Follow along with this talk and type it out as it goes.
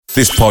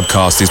This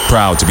podcast is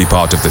proud to be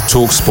part of the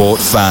TalkSport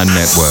Fan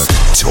Network.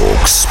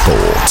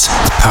 TalkSport.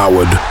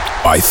 Powered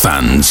by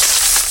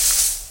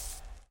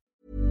fans.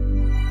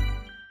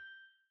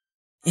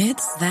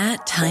 It's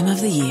that time of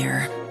the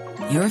year.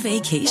 Your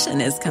vacation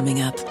is coming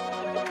up.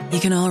 You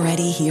can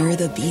already hear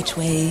the beach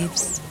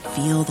waves,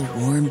 feel the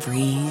warm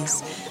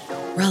breeze,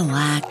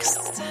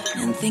 relax,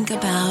 and think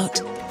about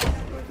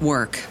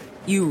work.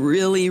 You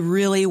really,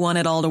 really want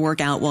it all to work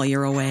out while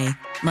you're away.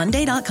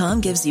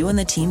 Monday.com gives you and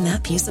the team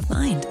that peace of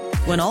mind.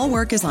 When all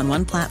work is on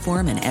one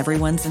platform and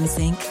everyone's in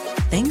sync,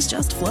 things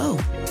just flow.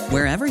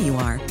 Wherever you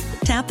are,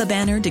 tap the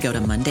banner to go to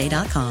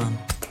Monday.com.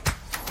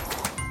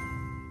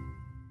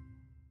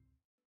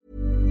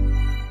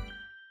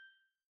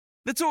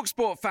 The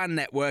TalkSport Fan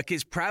Network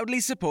is proudly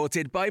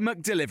supported by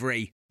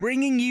McDelivery,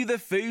 bringing you the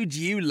food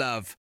you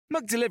love.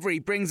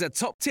 McDelivery brings a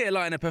top-tier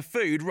lineup of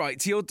food right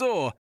to your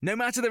door. No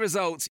matter the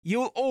result,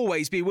 you'll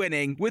always be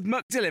winning with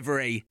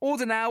McDelivery.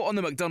 Order now on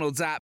the McDonald's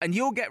app and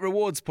you'll get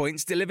rewards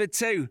points delivered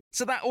too.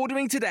 So that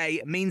ordering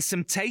today means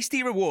some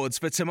tasty rewards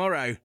for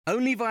tomorrow.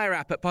 Only via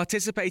app at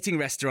participating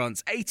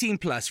restaurants. 18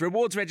 plus.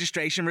 Rewards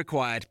registration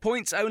required.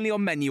 Points only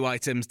on menu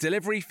items.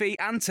 Delivery fee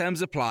and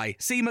terms apply.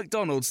 See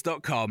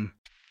mcdonalds.com.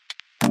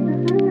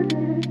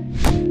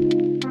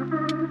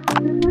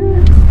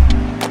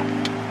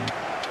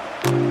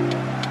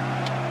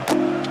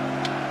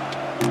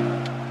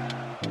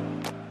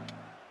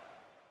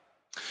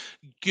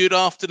 Good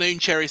afternoon,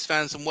 Cherries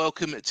fans, and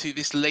welcome to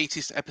this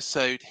latest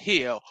episode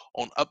here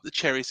on Up the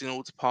Cherries in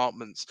All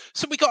Departments.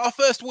 So we got our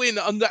first win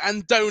under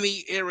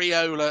Andoni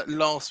Iraola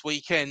last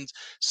weekend.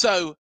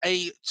 So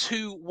a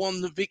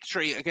 2-1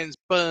 victory against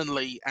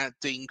Burnley at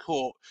Dean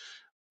Court.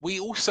 We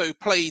also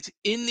played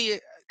in the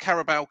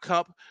Carabao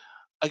Cup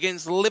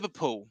against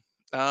Liverpool.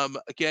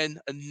 Again,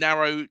 a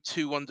narrow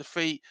 2-1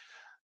 defeat.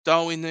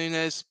 Darwin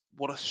Núñez,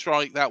 what a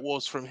strike that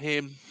was from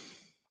him.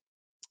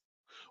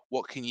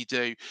 What can you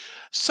do?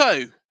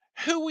 So,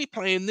 who are we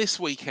playing this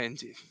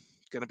weekend?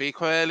 It's going to be a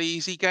fairly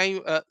easy game.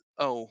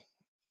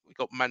 We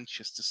got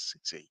Manchester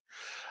City.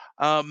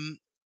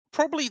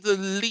 Probably the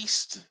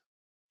least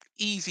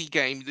easy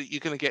game that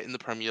you're going to get in the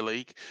Premier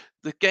League.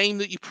 The game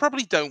that you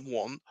probably don't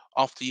want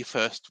after your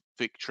first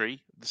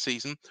victory of the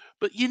season.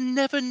 But you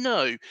never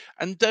know.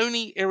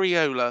 Andoni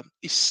Iraola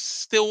is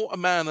still a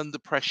man under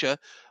pressure.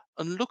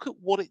 And look at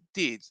what it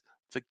did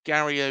for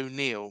Gary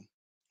O'Neill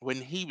when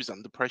he was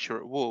under pressure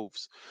at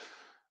Wolves.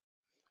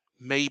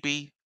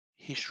 Maybe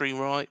history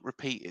might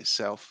repeat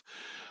itself.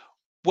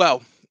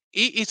 Well,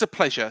 it is a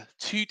pleasure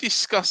to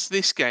discuss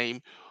this game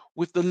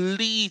with the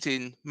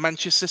leading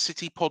Manchester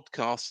City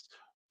podcast,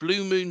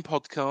 Blue Moon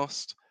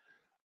Podcast,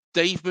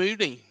 Dave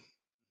Mooney.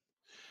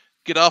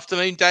 Good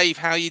afternoon, Dave.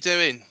 How are you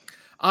doing?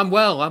 I'm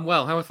well.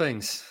 How are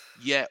things?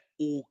 Yeah,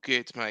 all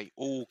good, mate.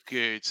 All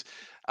good.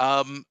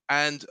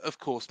 And of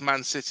course,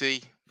 Man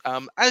City,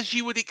 as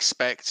you would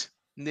expect,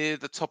 near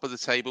the top of the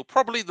table,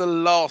 probably the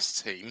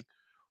last team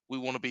we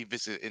want to be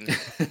visiting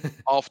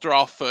after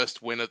our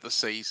first win of the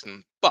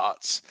season.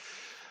 But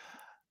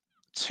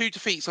 2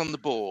 defeats on the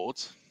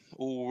board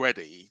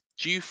already.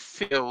 Do you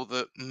feel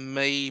that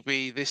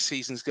maybe this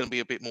season is going to be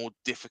a bit more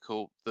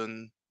difficult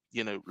than,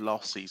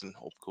 last season,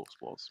 of course,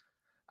 was?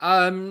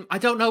 I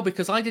don't know,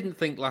 because I didn't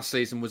think last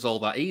season was all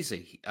that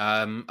easy.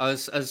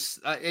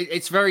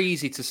 It's very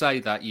easy to say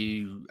that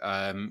you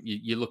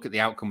look at the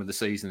outcome of the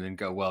season and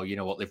go, well, you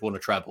know what, they've won a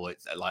treble.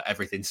 It's like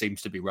everything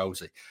seems to be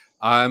rosy.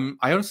 I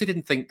honestly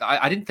didn't think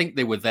that. I didn't think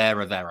they were there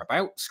or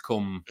thereabouts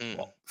come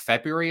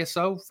February,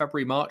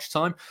 March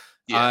time.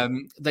 Yeah.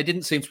 They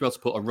didn't seem to be able to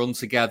put a run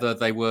together.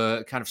 They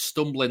were kind of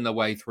stumbling their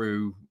way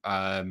through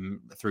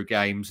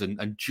games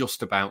and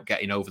just about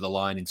getting over the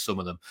line in some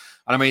of them.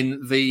 And I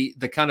mean,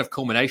 the kind of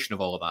culmination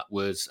of all of that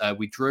was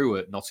we drew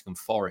at Nottingham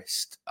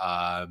Forest,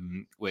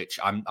 which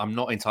I'm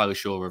not entirely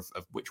sure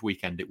of which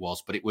weekend it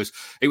was, but it was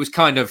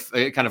kind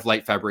of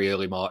late February,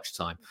 early March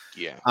time.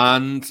 Yeah,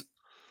 and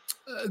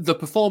the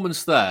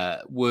performance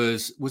there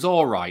was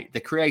all right.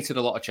 They created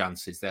a lot of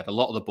chances. They had a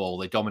lot of the ball.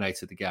 They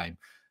dominated the game.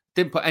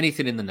 Didn't put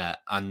anything in the net,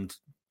 and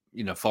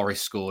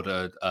Forest scored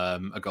a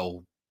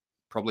goal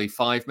probably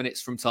 5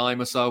 minutes from time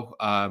or so,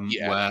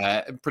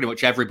 where pretty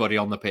much everybody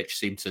on the pitch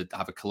seemed to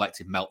have a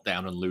collective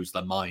meltdown and lose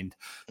their mind.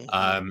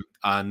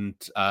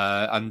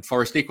 And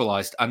Forest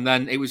equalised, and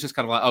then it was just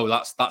kind of like, oh,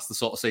 that's the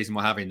sort of season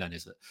we're having then,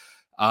 is it?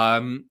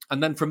 And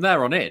then from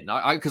there on in,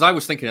 because I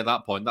was thinking at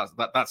that point,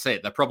 that's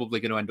it. They're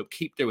probably going to end up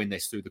keep doing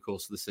this through the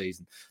course of the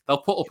season. They'll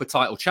put up a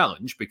title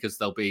challenge because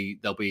they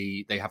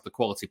have the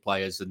quality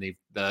players and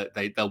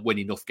they'll win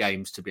enough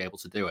games to be able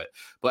to do it.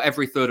 But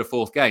every third or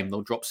fourth game,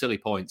 they'll drop silly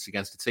points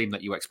against a team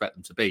that you expect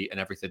them to beat, and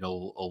everything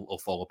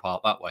will fall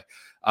apart that way.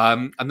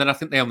 And then I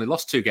think they only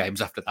lost 2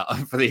 games after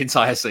that for the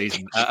entire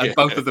season, and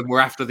both of them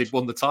were after they'd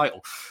won the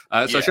title.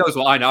 So it shows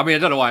what I know. I mean, I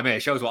don't know why I'm here.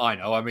 It shows what I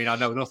know. I mean, I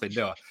know nothing,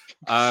 do I?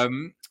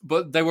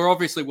 But they were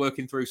obviously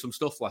working through some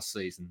stuff last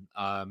season.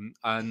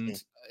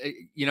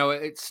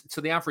 It's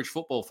to the average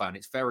football fan,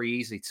 it's very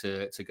easy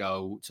to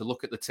go to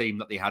look at the team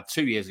that they had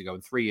 2 years ago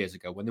and 3 years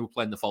ago when they were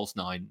playing the false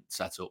nine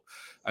setup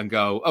and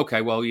go,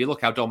 okay, well, you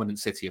look how dominant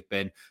City have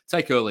been.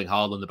 Take Erling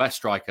Haaland, the best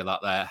striker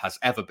that there has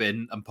ever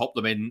been, and pop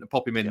him in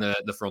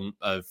the front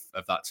of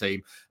that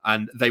team,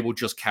 and they will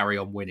just carry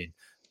on winning.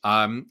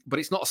 But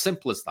it's not as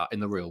simple as that in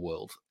the real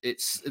world.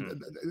 It's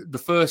the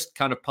first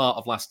kind of part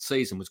of last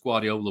season was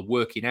Guardiola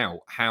working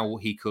out how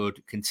he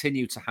could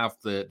continue to have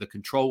the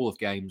control of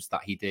games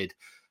that he did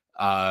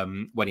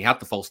when he had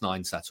the false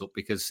nine set up,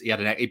 because he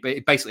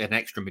basically had an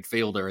extra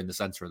midfielder in the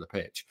centre of the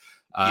pitch,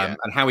 and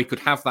how he could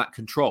have that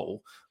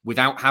control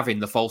without having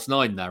the false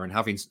nine there and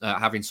having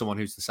someone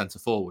who's the centre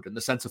forward. And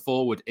the centre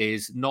forward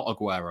is not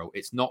Aguero,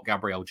 it's not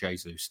Gabriel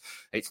Jesus,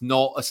 it's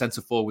not a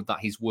centre forward that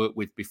he's worked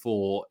with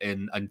before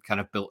and kind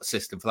of built a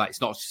system for that.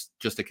 It's not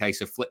just a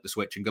case of flip the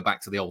switch and go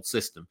back to the old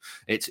system.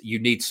 It's you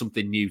need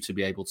something new to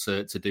be able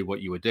to do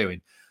what you were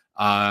doing.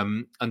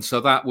 And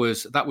so that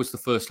was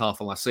the first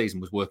half of last season,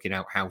 was working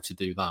out how to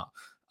do that.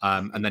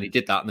 And then he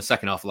did that, and the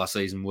second half of last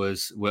season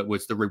was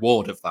the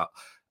reward of that.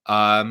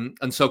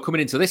 And so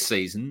coming into this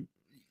season,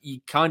 I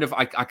kind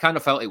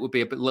of felt it would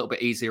be a little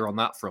bit easier on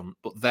that front.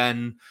 But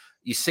then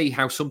you see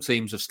how some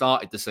teams have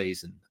started the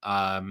season.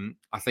 I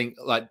think,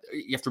 like,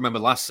 you have to remember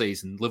last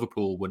season,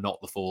 Liverpool were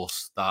not the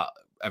force that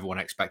everyone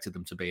expected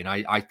them to be, and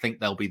I think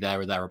they'll be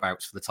there or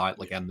thereabouts for the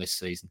title again this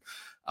season.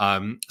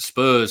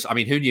 Spurs, I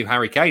mean, who knew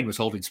Harry Kane was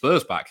holding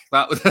Spurs back?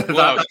 That's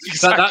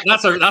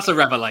a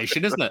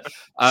revelation, isn't it?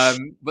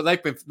 But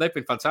they've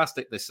been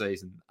fantastic this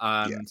season,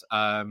 and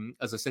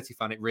as a City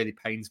fan, it really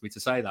pains me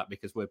to say that,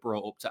 because we're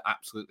brought up to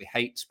absolutely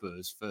hate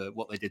Spurs for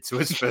what they did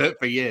to us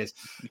for years.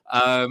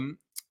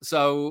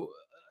 So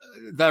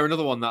they're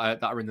another one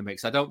that are in the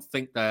mix. I don't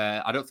think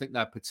they're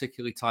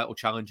particularly title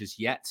challengers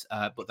yet.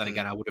 But then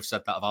again, I would have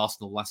said that of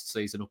Arsenal last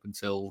season up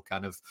until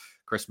kind of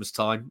Christmas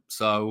time.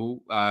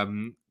 So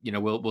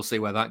we'll see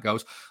where that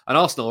goes. And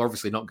Arsenal are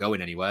obviously not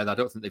going anywhere. I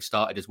don't think they've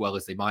started as well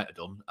as they might have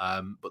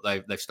done.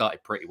 But they've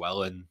started pretty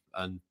well, and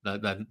they're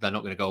not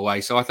going to go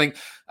away. So I think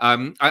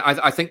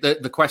I think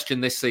that the question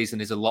this season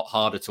is a lot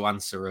harder to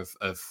answer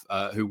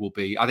of who will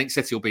be. I think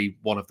City will be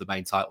one of the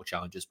main title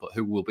challengers, but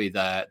who will be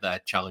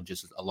their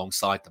challengers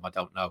alongside them, I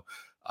don't know.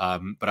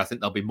 But I think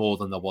there'll be more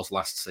than there was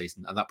last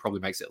season, and that probably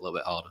makes it a little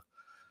bit harder.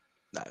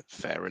 No,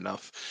 fair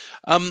enough.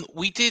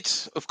 We did,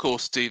 of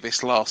course, do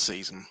this last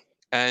season,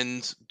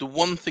 and the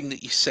one thing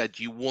that you said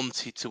you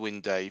wanted to win,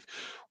 Dave,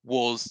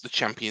 was the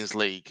Champions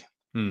League,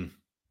 and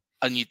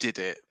you did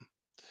it.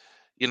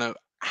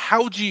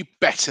 How do you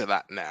better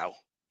that now?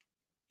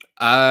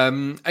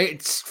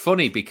 It's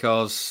funny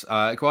because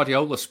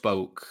Guardiola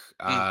spoke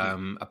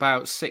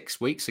about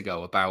 6 weeks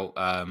ago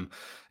about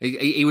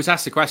he was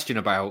asked a question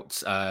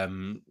about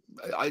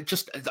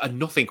just a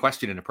nothing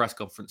question in a press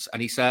conference,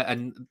 and he said,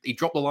 and he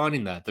dropped the line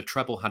in there, the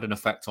treble had an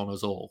effect on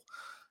us all,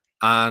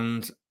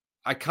 and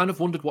I kind of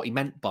wondered what he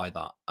meant by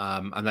that.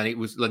 And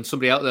then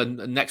somebody else, the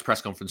next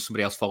press conference,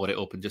 somebody else followed it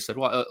up and just said,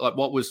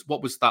 what was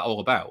that all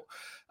about?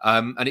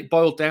 And it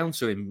boiled down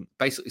to him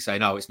basically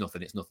saying, "Oh, it's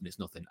nothing.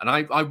 And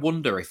I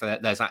wonder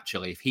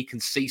if he can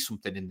see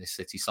something in this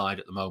City side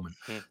at the moment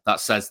that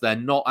says they're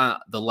not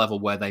at the level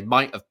where they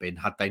might have been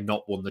had they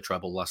not won the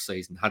treble last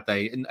season.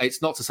 And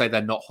it's not to say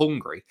they're not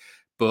hungry,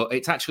 but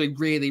it's actually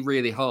really,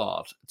 really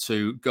hard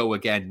to go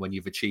again when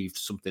you've achieved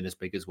something as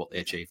big as what they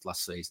achieved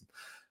last season.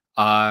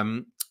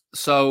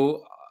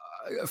 So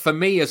for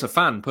me as a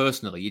fan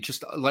personally, you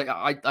just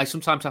I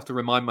sometimes have to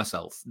remind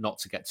myself not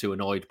to get too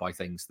annoyed by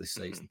things this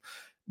season.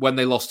 When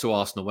they lost to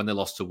Arsenal, when they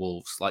lost to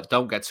Wolves,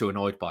 don't get too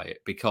annoyed by it,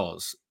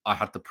 because I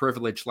had the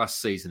privilege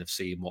last season of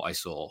seeing what I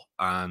saw.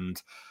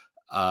 And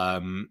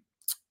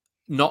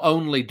not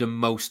only do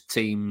most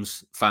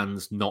teams'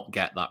 fans not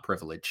get that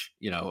privilege,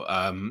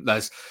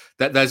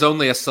 there's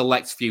only a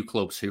select few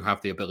clubs who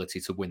have the ability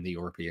to win the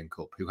European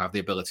Cup, who have the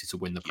ability to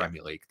win the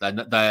Premier League.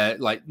 They're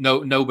like,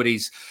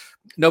 nobody's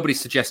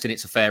suggesting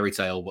it's a fairy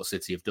tale what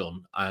City have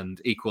done.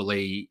 And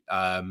equally,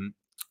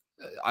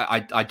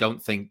 I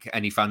don't think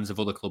any fans of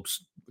other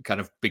clubs kind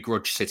of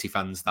begrudge City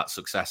fans that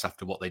success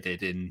after what they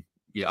did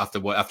after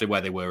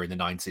where they were in the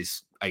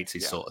 90s,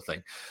 80s sort of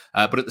thing.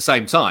 But at the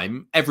same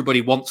time,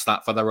 everybody wants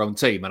that for their own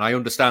team. And I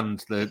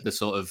understand the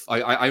sort of,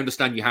 I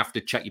understand you have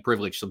to check your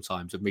privilege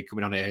sometimes of me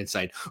coming on here and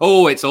saying,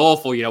 oh, it's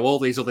awful, all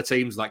these other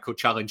teams that could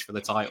challenge for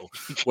the title,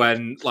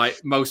 when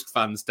most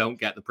fans don't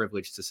get the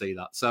privilege to see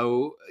that.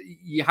 So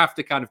you have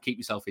to kind of keep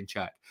yourself in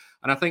check.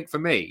 And I think for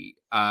me,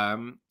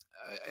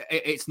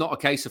 it's not a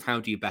case of how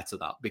do you better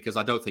that, because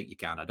I don't think you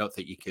can. I don't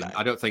think you can. No.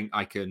 I don't think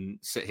I can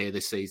sit here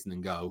this season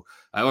and go,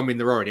 I mean,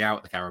 they're already out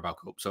of the Carabao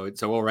Cup, so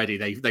already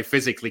they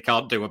physically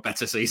can't do a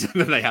better season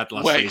than they had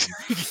last season.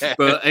 Yeah.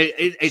 But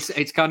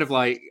it's kind of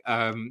like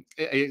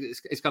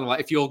it's kind of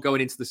like if you're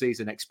going into the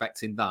season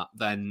expecting that,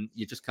 then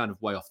you're just kind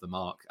of way off the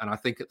mark. And I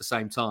think at the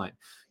same time,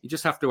 you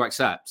just have to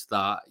accept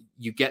that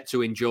you get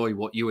to enjoy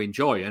what you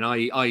enjoy. And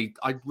I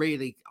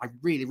really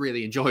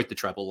enjoyed the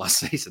treble last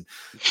season.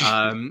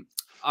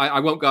 I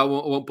won't go.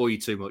 I won't bore you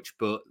too much,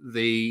 but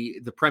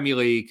the Premier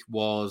League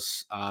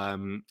was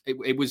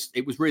it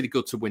was really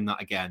good to win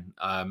that again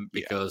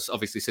because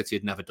obviously City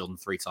had never done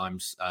three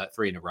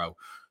in a row.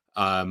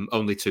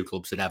 Only two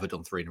clubs had ever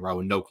done three in a row,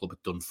 and no club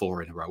had done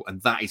four in a row.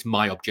 And that is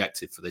my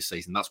objective for this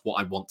season. That's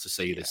what I want to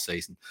see this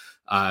season.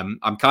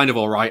 I'm kind of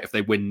all right if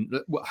they win.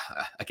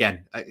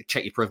 Again,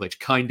 check your privilege.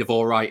 Kind of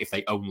all right if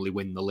they only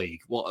win the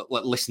league.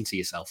 Listen to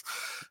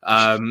yourself.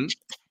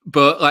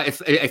 But like,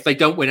 if they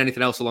don't win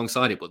anything else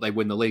alongside it, but they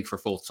win the league for a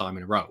fourth time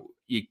in a row,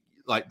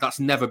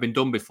 that's never been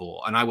done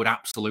before, and I would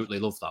absolutely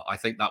love that. I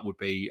think that would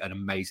be an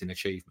amazing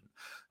achievement.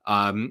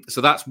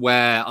 So that's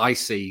where I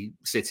see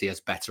City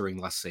as bettering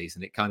last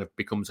season. It kind of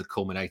becomes a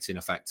culminating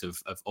effect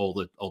of all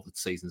the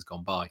seasons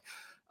gone by.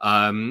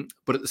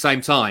 But at the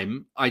same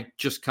time, I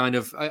just kind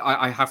of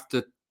I have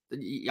to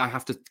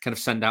kind of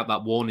send out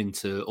that warning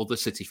to other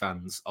City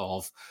fans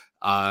of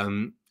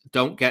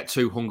don't get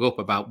too hung up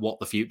about what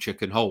the future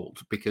can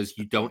hold, because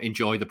you don't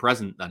enjoy the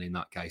present. Then in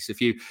that case,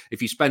 if you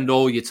spend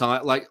all your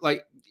time like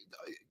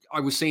I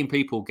was seeing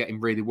people getting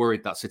really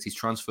worried that City's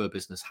transfer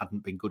business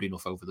hadn't been good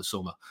enough over the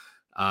summer.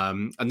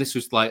 And this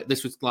was like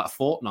a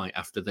fortnight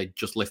after they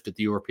just lifted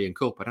the European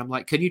Cup, and I'm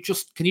like, can you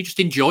just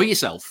enjoy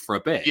yourself for a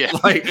bit? Yeah.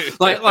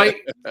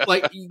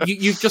 like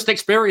you've just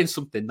experienced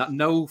something that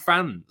no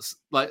fans,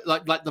 like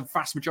the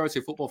vast majority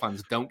of football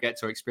fans, don't get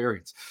to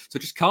experience. So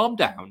just calm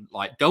down.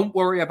 Like, don't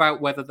worry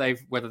about whether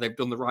they've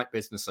done the right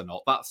business or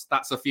not.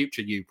 That's a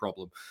future you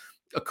problem.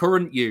 A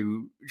current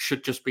you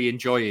should just be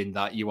enjoying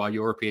that you are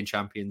European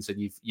champions, and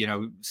you've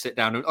sit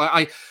down and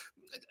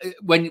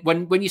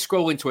when you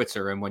scroll in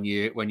Twitter and when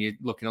you're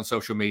looking on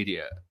social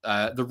media,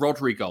 the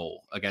Rodri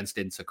goal against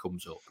Inter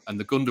comes up, and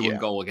the Gundogan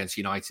goal against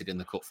United in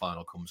the cup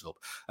final comes up,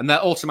 and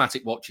they're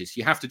automatic watches.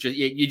 You have to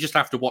you just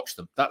have to watch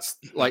them. That's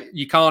like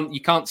you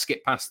can't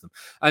skip past them.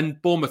 And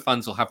Bournemouth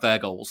fans will have their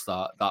goals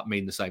that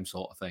mean the same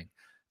sort of thing.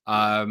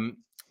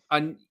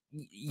 And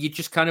you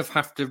just kind of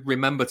have to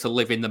remember to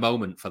live in the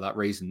moment for that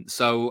reason.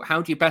 So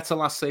how do you better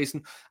last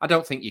season? I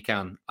don't think you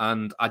can.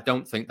 And I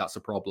don't think that's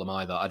a problem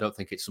either. I don't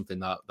think it's something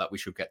that we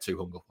should get too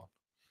hung up on.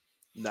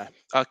 No,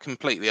 I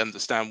completely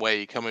understand where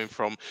you're coming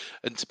from.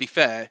 And to be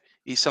fair,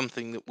 it's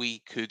something that we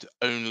could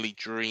only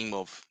dream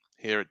of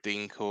here at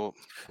Dean Court.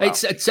 Wow.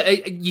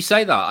 You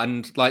say that,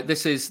 and like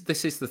this is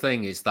the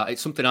thing, is that it's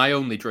something I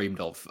only dreamed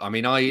of. I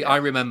mean, I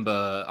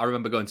remember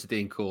going to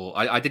Dean Court.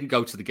 I didn't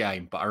go to the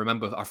game, but I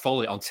remember I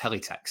followed it on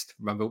teletext.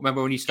 Remember when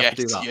you used to have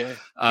to do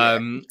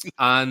that?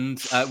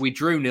 And we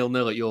drew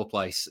 0-0 at your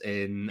place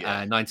in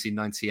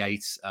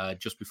 1998,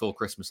 just before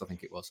Christmas, I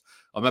think it was,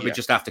 or maybe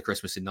just after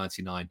Christmas in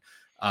 '99.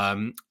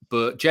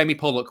 But Jamie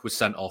Pollock was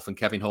sent off and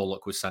Kevin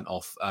Horlock was sent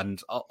off,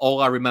 and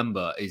all I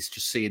remember is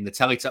just seeing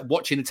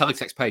watching the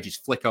teletext pages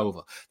flick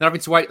over, then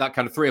having to wait that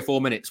kind of 3 or 4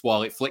 minutes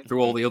while it flicked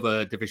through all the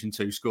other Division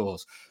 2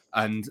 scores,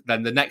 and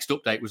then the next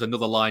update was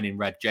another line in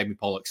red: Jamie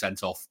Pollock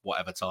sent off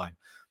whatever time.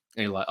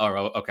 And you're like,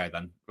 oh, okay,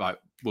 then right,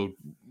 we'll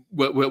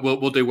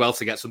do well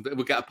to get something.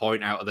 We'll get a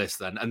point out of this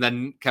then. And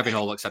then Kevin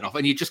Horlock sent off,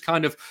 and you just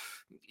kind of,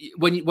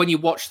 when you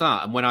watch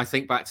that, and when I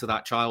think back to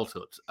that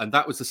childhood, and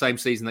that was the same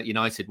season that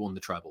United won the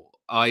treble,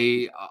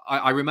 I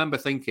remember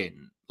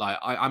thinking, like,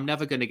 I'm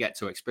never going to get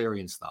to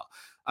experience that.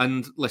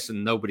 And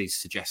listen, nobody's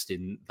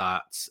suggesting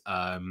that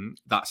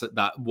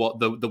that what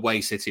the way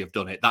City have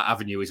done it, that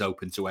avenue is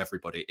open to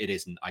everybody. It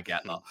isn't. I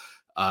get that.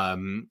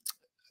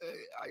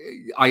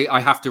 I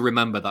have to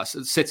remember that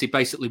City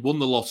basically won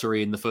the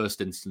lottery in the first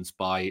instance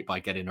by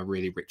getting a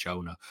really rich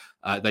owner.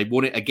 They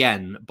won it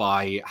again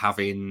by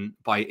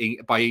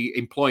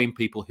employing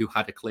people who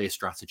had a clear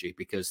strategy,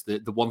 because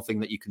the one thing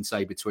that you can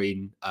say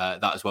between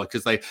that as well,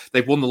 because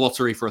they've won the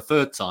lottery for a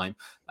third time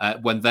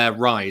when their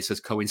rise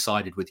has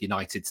coincided with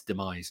United's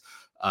demise.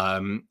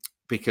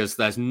 Because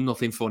there's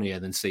nothing funnier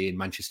than seeing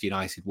Manchester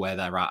United where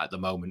they're at the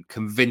moment,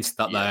 convinced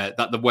that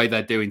that the way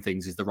they're doing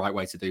things is the right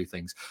way to do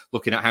things.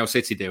 Looking at how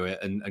City do it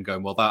and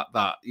going, well, that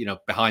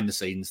behind the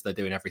scenes they're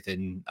doing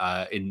everything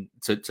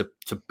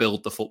to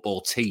build the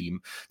football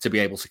team to be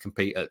able to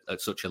compete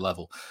at such a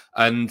level.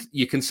 And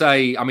you can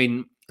say, I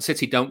mean,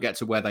 City don't get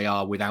to where they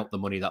are without the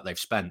money that they've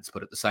spent,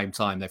 but at the same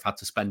time, they've had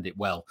to spend it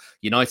well.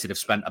 United have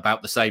spent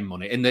about the same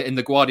money in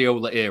the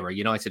Guardiola era.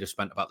 United have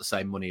spent about the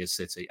same money as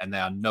City, and they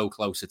are no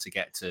closer to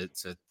get to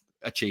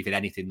achieving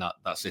anything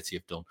that City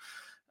have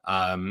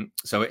done.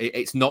 So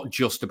it's not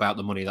just about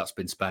the money that's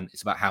been spent;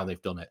 it's about how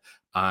they've done it.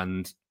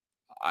 And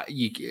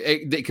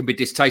it can be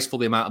distasteful,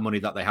 the amount of money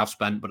that they have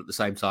spent, but at the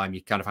same time,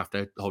 you kind of have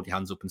to hold your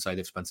hands up and say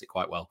they've spent it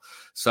quite well.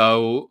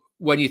 So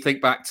when I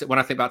think back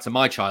to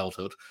my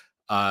childhood.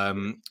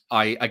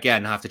 I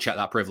again have to check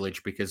that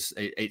privilege, because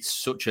it's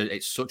such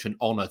an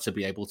honor to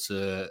be able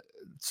to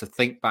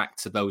think back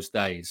to those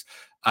days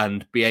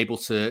and be able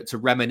to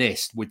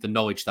reminisce with the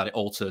knowledge that it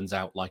all turns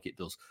out like it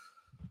does.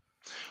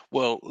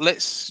 Well,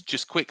 let's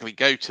just quickly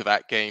go to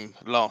that game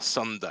last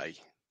Sunday,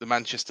 the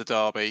Manchester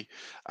derby,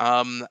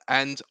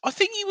 and I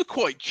think you were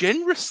quite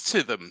generous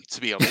to them,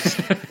 to be honest.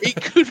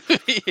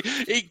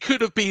 It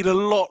could have been a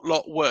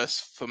lot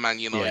worse for Man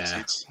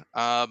United,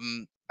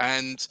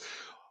 and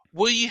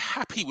Were you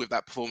happy with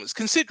that performance,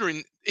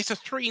 considering it's a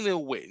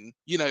 3-0 win?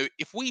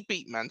 If we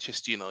beat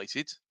Manchester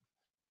United,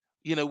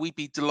 we'd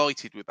be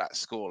delighted with that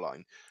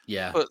scoreline.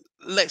 Yeah. But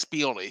let's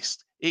be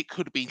honest, it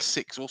could have been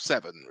 6 or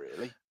 7,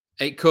 really.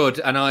 It could,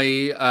 and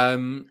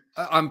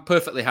I'm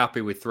perfectly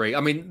happy with 3.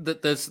 I mean,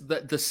 there's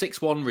the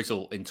 6-1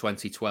 result in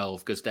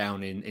 2012 goes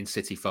down in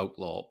City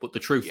folklore, but the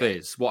truth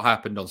is, what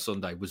happened on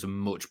Sunday was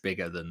much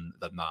bigger than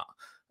that.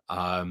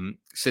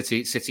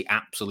 City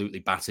absolutely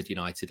battered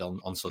United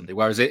on Sunday.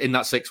 Whereas in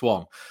that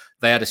 6-1,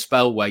 they had a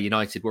spell where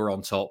United were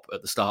on top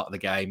at the start of the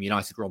game.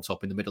 United were on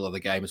top in the middle of the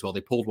game as well.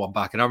 They pulled one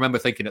back, and I remember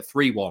thinking at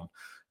 3-1.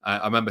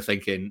 I remember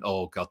thinking,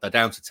 "Oh God, they're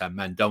down to 10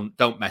 men.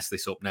 Don't mess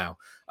this up now."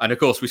 And of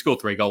course, we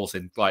scored 3 goals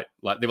in like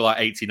they were like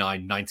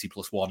 89, 90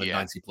 plus 1 and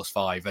 90 plus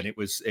 5, and it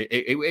was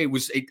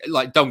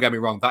like, don't get me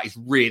wrong, that is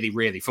really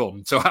really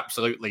fun to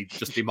absolutely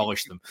just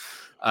demolish them.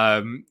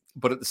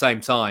 But at the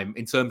same time,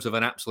 in terms of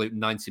an absolute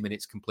 90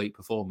 minutes complete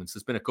performance,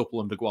 there's been a couple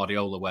under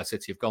Guardiola where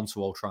City have gone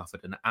to Old Trafford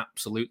and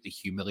absolutely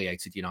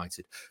humiliated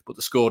United, but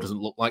the score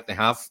doesn't look like they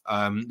have.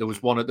 There was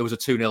a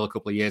 2-0 a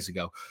couple of years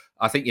ago.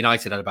 I think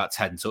United had about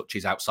 10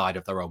 touches outside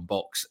of their own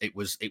box. It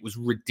was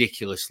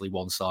ridiculously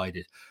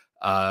one-sided.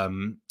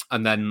 And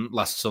then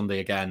last Sunday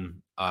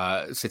again,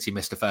 City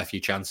missed a fair few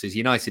chances.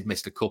 United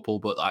missed a couple,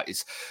 but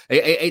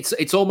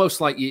it's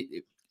almost like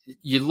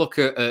you look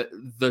at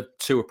the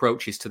two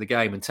approaches to the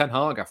game, and Ten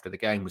Hag after the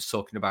game was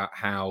talking about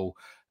how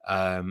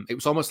it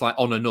was almost like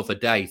on another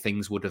day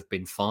things would have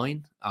been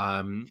fine,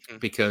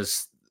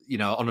 because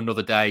on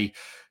another day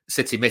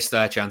City miss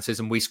their chances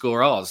and we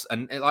score ours,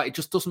 and it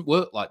just doesn't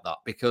work like that,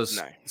 because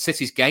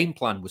City's game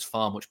plan was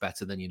far much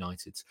better than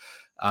United's.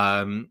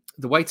 The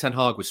way Ten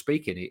Hag was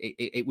speaking,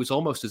 it was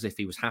almost as if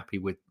he was happy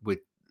with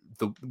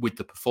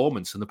the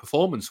performance, and the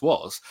performance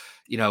was,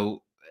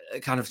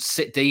 kind of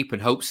sit deep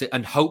and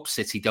hope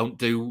City don't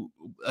do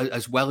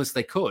as well as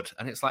they could.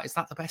 And it's like, is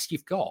that the best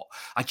you've got?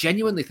 I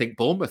genuinely think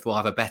Bournemouth will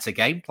have a better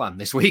game plan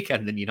this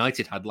weekend than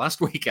United had last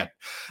weekend,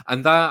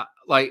 and that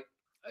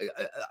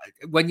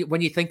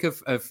when you think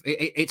of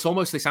it's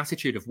almost this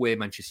attitude of, we're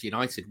Manchester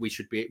United, we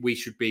should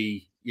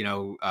be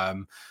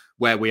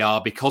where we are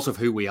because of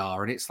who we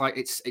are, and it's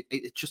like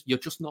you're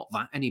just not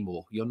that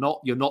anymore. You're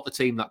not the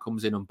team that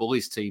comes in and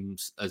bullies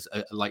teams as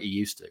like you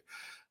used to.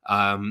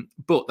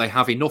 But they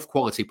have enough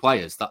quality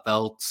players that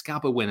they'll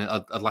scab a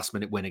last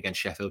minute win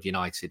against Sheffield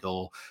United,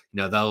 or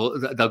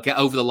they'll get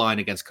over the line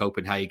against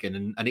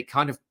Copenhagen, and it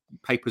kind of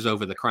papers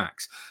over the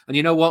cracks. And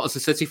you know what, as a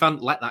City fan,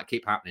 let that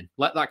keep happening.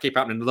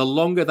 The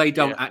longer they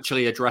don't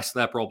actually address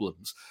their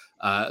problems,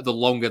 the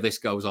longer this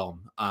goes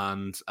on,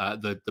 and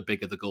the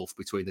bigger the gulf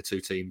between the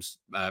two teams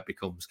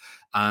becomes.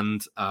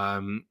 And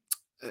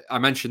I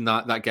mentioned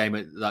that game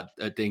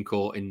at Dean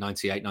Court in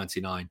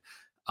 98-99.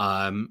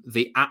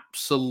 The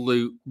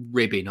absolute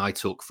ribbing I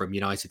took from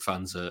United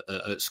fans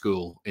at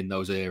school in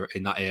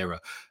that era,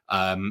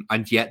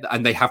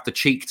 and they have the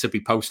cheek to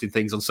be posting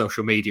things on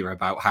social media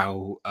about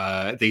how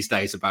these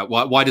days about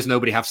why does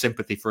nobody have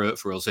sympathy for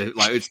us?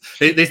 Like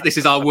this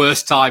is our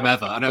worst time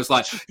ever, and I was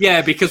like,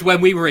 yeah, because when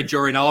we were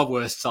enduring our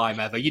worst time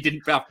ever, you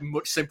didn't have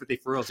much sympathy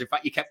for us. In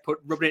fact, you kept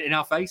rubbing it in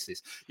our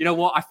faces. You know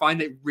what? I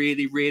find it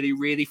really, really,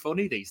 really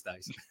funny these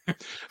days.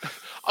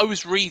 I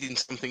was reading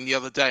something the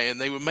other day,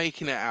 and they were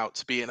making it out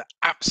to be an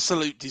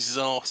absolute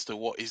disaster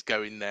what is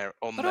going there at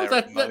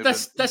the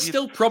moment. They're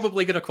still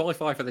probably going to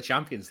qualify for the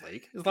Champions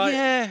League.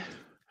 Yeah.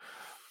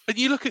 And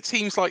you look at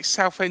teams like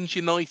Southend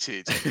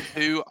United,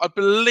 who I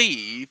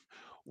believe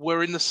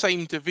were in the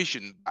same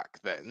division back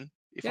then,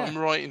 if I'm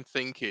right in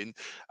thinking,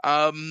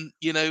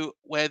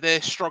 where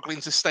they're struggling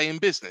to stay in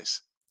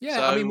business. Yeah,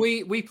 so, I mean,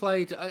 we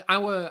played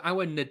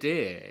our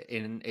nadir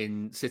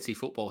in City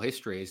football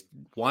history is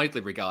widely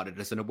regarded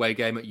as an away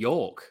game at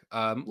York.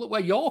 Look where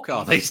York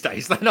are these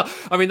days. They're not.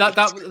 I mean,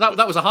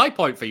 that was a high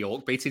point for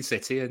York, beating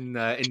City in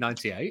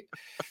 '98.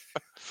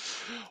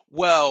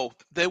 Well,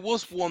 there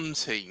was one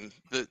team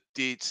that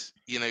did,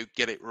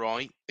 get it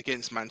right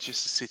against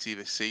Manchester City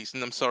this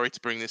season. I'm sorry to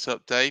bring this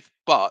up, Dave,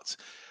 but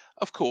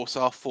of course,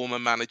 our former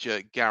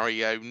manager,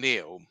 Gary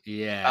O'Neill.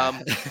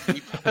 Yeah.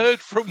 We've heard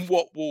from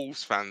what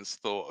Wolves fans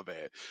thought of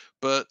it.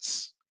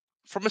 But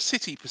from a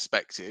City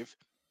perspective,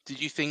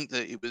 did you think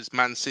that it was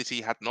Man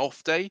City had an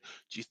off day?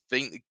 Do you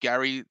think that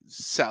Gary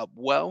set up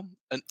well?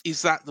 And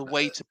is that the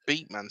way to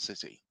beat Man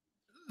City?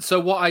 So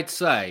what I'd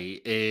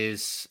say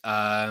is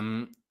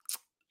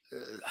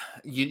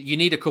you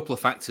need a couple of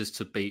factors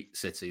to beat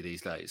City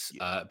these days,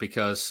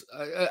 because,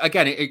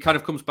 again, it kind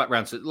of comes back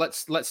around to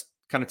let's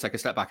kind of take a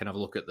step back and have a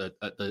look at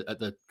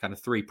the kind of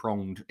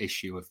three-pronged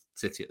issue of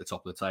City at the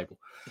top of the table.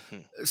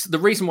 So the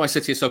reason why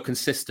City is so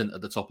consistent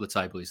at the top of the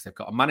table is they've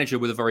got a manager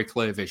with a very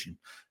clear vision.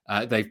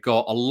 They've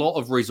got a lot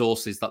of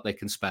resources that they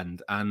can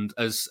spend, and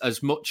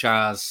as much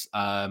as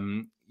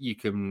you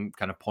can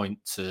kind of point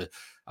to,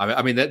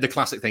 I mean, the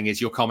classic thing is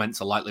your comments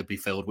are likely to be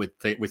filled with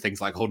things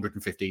like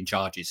 115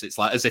 charges. It's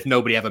like as if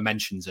nobody ever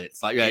mentions it.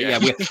 It's like,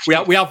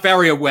 we are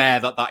very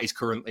aware that is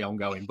currently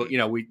ongoing, but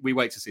we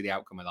wait to see the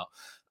outcome of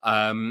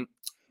that.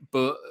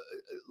 But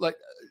like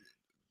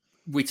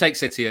we take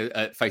City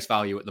at face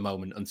value at the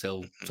moment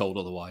until told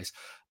otherwise.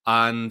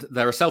 And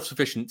they're a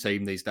self-sufficient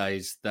team these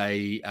days.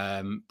 They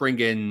bring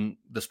in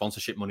the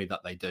sponsorship money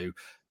that they do.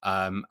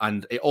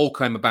 And it all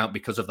came about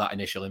because of that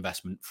initial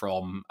investment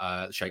from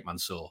Sheikh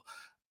Mansour.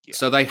 Yeah.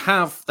 So they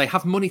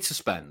have money to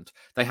spend.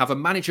 They have a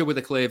manager with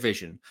a clear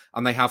vision,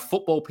 and they have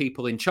football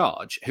people in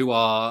charge who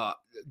are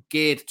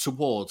geared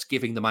towards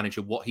giving the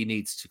manager what he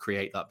needs to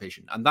create that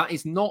vision. And that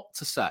is not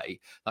to say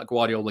that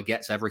Guardiola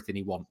gets everything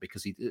he wants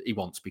because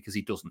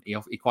he doesn't.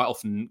 He quite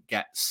often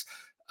gets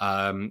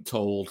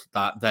told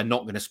that they're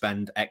not going to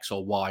spend X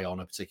or Y on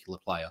a particular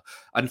player.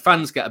 And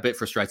fans get a bit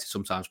frustrated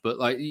sometimes, but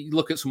like you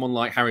look at someone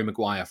like Harry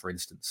Maguire, for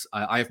instance.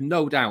 I have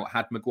no doubt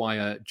had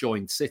Maguire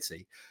joined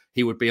City,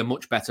 he would be a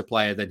much better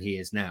player than he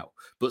is now.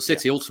 But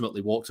City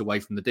ultimately walked away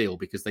from the deal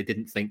because they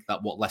didn't think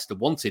that what Leicester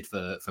wanted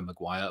for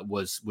Maguire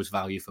was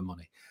value for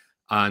money.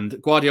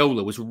 And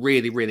Guardiola was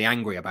really, really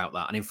angry about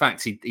that. And in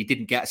fact, he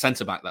didn't get a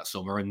centre-back that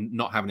summer, and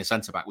not having a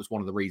centre-back was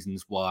one of the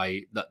reasons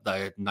why that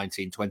the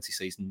 1920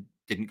 season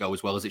didn't go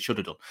as well as it should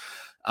have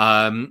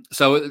done.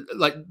 So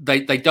like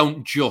they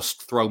don't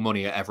just throw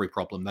money at every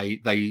problem.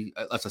 They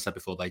as I said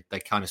before, they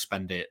kind of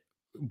spend it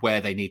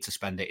where they need to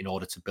spend it in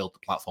order to build the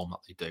platform that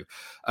they do.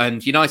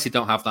 And United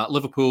don't have that.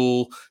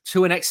 Liverpool,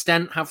 to an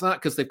extent, have that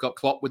because they've got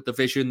Klopp with the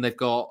vision. They've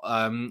got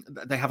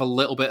they have a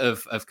little bit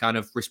of kind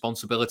of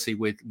responsibility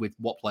with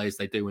what players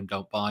they do and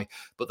don't buy,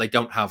 but they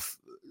don't have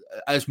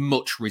as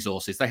much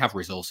resources. They have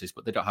resources,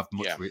 but they don't have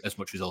as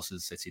much resources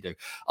as City do.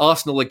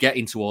 Arsenal are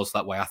getting towards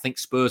that way. I think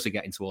Spurs are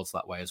getting towards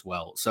that way as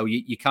well. So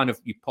you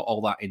put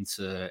all that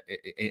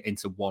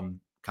into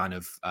one kind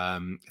of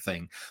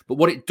thing. But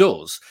what it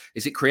does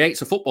is it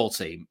creates a football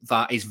team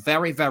that is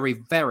very, very,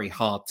 very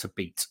hard to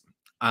beat.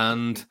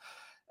 And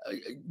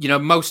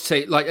most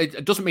like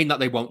it doesn't mean that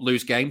they won't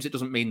lose games. It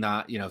doesn't mean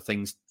that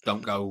things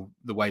don't go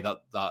the way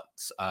that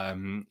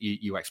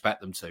you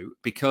expect them to.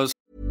 Because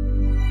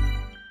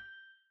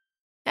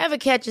ever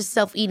catch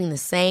yourself eating the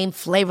same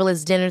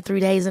flavorless dinner 3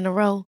 days in a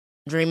row?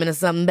 Dreaming of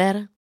something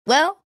better?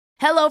 Well,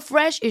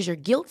 HelloFresh is your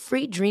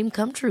guilt-free dream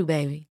come true,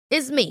 baby.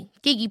 It's me,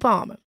 Keke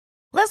Palmer.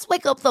 Let's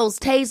wake up those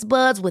taste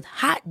buds with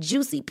hot,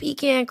 juicy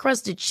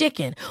pecan-crusted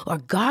chicken or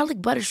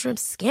garlic butter shrimp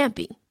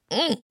scampi.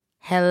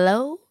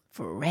 Hello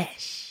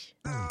Fresh.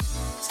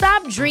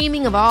 Stop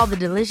dreaming of all the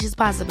delicious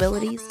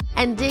possibilities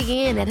and dig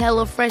in at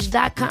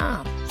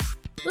HelloFresh.com.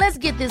 Let's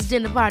get this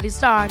dinner party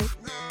started.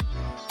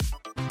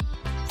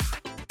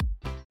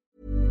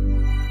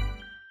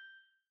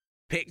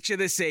 Picture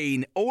the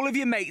scene. All of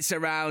your mates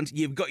around,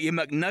 you've got your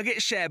McNugget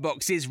share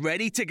boxes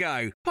ready to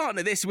go.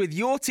 Partner this with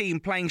your team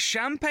playing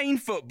champagne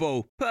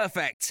football.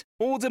 Perfect.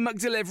 Order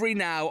McDelivery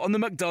now on the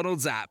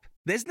McDonald's app.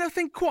 There's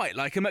nothing quite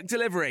like a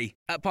McDelivery.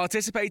 At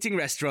participating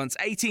restaurants,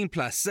 18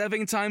 plus,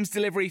 serving times,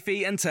 delivery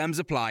fee and terms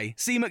apply.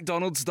 See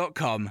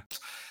mcdonalds.com.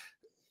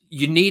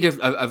 You need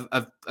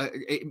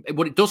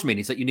what it does mean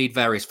is that you need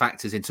various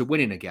factors into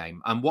winning a game.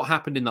 And what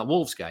happened in that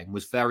Wolves game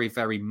was very,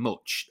 very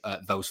much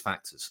those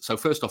factors. So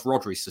first off,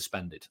 Rodri's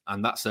suspended,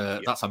 and that's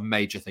a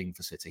major thing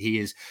for City.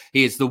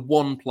 He is the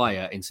one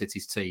player in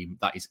City's team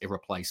that is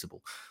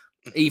irreplaceable.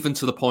 Even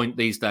to the point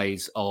these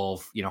days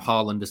of,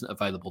 Haaland isn't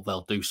available,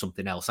 they'll do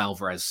something else.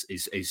 Alvarez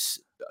is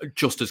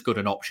just as good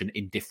an option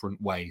in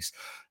different ways.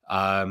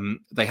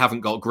 They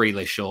haven't got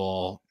Grealish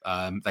or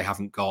they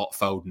haven't got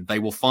Foden. They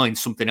will find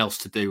something else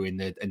to do in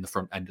the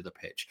front end of the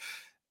pitch.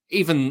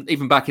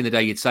 Even back in the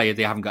day, you'd say if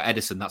they haven't got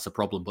Edison, that's a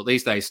problem. But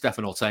these days,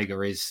 Stefan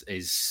Ortega is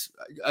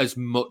as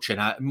much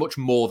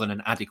more than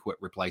an adequate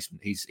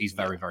replacement. He's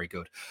very, very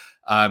good.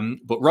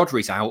 But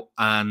Rodri's out,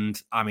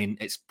 and I mean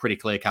it's pretty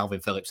clear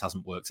Calvin Phillips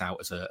hasn't worked out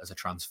as a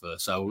transfer,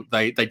 so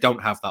they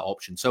don't have that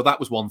option. So that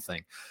was one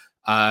thing.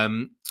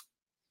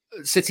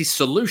 City's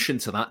solution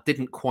to that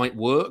didn't quite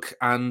work,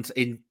 and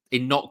in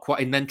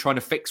then trying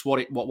to fix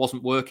what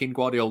wasn't working,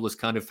 Guardiola's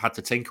kind of had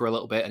to tinker a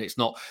little bit, and it's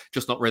not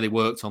really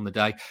worked on the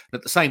day. And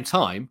at the same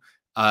time,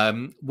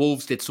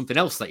 Wolves did something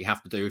else that you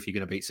have to do if you're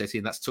going to beat City,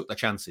 and that's took their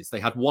chances.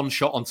 They had one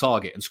shot on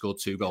target and scored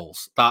 2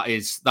 goals. That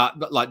is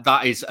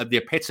the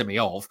epitome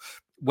of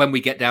when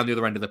we get down the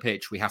other end of the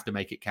pitch, we have to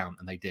make it count,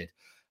 and they did.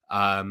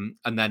 And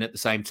then at the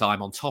same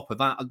time, on top of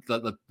that,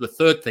 the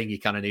third thing you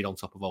kind of need on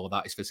top of all of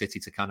that is for City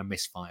to kind of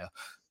misfire.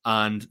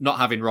 And not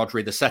having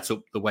Rodri, the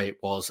setup the way it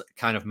was,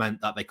 kind of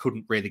meant that they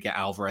couldn't really get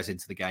Alvarez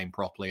into the game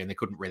properly, and they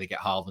couldn't really get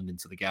Haaland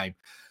into the game.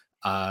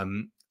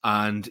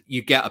 And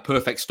you get a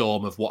perfect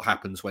storm of what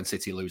happens when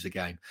City lose a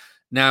game.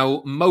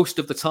 Now, most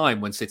of the time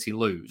when City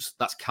lose,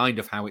 that's kind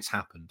of how it's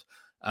happened.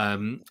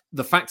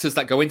 The factors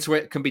that go into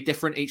it can be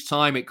different each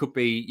time. It could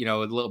be, a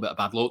little bit of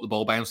bad luck. The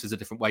ball bounces a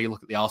different way. You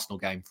look at the Arsenal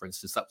game, for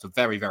instance. That's a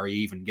very, very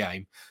even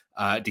game,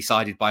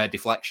 decided by a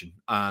deflection.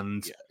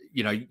 And,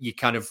 you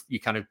kind of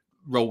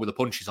roll with the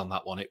punches on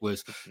that one. It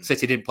was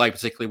City didn't play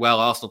particularly well.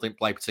 Arsenal didn't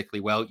play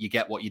particularly well. You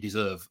get what you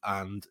deserve.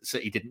 And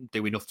City didn't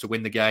do enough to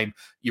win the game.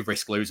 You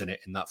risk losing it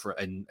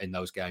in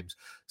those games.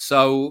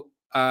 So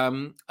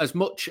as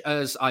much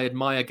as I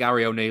admire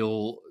Gary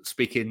O'Neill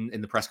speaking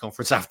in the press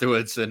conference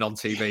afterwards and on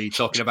TV,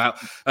 talking about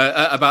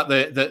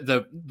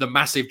the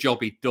massive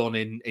job he'd done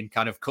in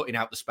kind of cutting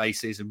out the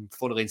spaces and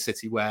funneling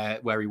City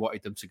where he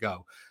wanted them to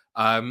go.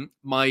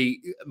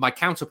 My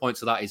counterpoint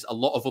to that is a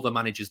lot of other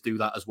managers do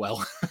that as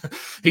well.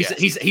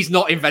 He's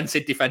not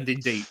invented defending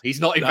deep. He's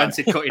not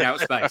invented cutting out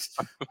space.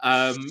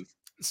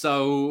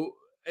 So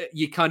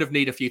you kind of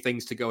need a few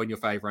things to go in your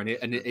favour, and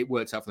it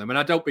worked out for them. And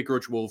I don't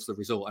begrudge Wolves the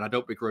result, and I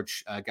don't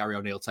begrudge Gary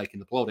O'Neill taking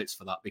the plaudits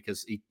for that,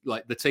 because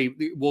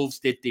Wolves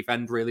did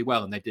defend really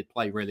well and they did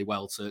play really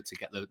well to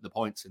get the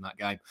points in that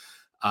game.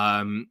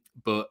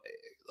 But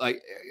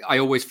like, I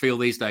always feel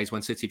these days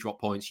when City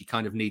drop points, you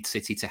kind of need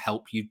City to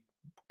help you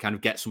kind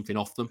of get something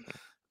off them.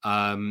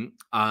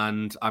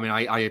 And I mean,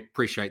 I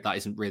appreciate that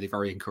isn't really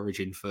very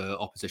encouraging for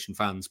opposition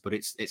fans, but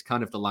it's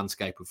kind of the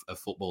landscape of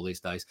football these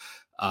days.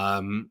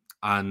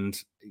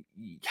 And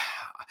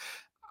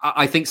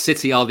I think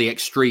City are the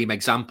extreme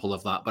example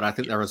of that, but I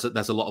think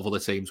there's a lot of other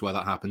teams where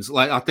that happens.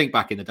 Like, I think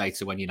back in the day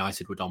to when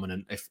United were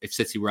dominant, if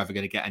City were ever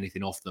going to get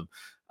anything off them,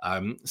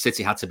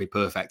 City had to be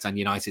perfect and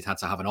United had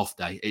to have an off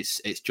day.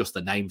 It's just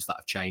the names that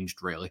have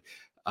changed, really.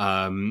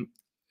 And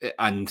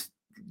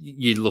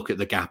you look at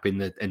the gap in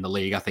the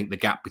league. I think the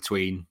gap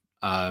between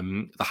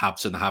the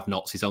haves and the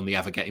have-nots is only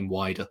ever getting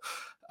wider,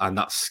 and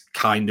that's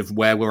kind of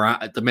where we're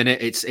at the minute.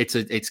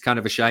 It's kind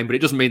of a shame, but it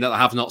doesn't mean that the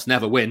have-nots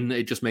never win.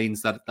 It just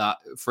means that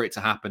for it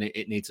to happen,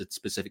 it needs a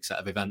specific set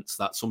of events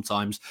that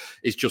sometimes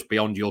is just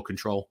beyond your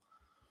control.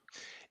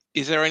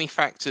 Is there any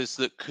factors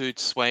that could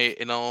sway it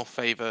in our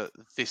favour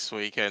this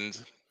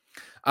weekend?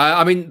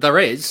 I mean, there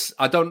is.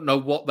 I don't know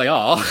what they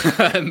are,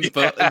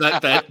 but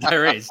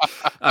there is.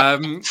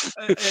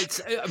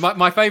 It's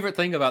my favourite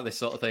thing about this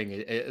sort of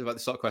thing, about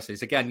this sort of question,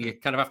 is, again, you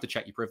kind of have to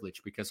check your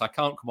privilege, because I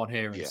can't come on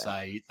here and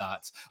say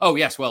that, oh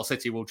yes, well,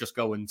 City will just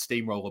go and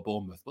steamroller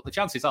Bournemouth, but the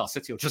chances are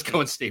City will just go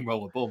and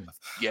steamroller Bournemouth.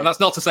 And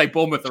that's not to say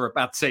Bournemouth are a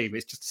bad team.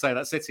 It's just to say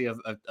that City are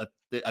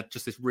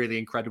just this really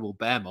incredible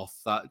behemoth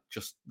that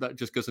just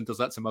goes and does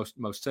that to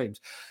most teams.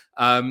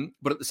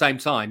 But at the same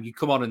time, you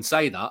come on and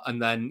say that,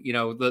 and then, you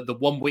know, the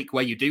 1 week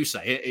where you do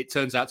say it, it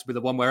turns out to be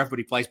the one where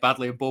everybody plays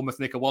badly and Bournemouth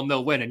nick a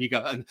 1-0 win, and you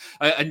go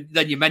and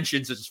then your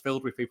mentions are just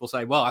filled with people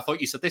saying, well, I thought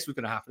you said this was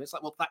going to happen. It's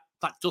like, well,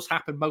 that does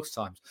happen most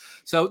times.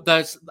 So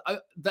there's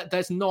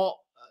not,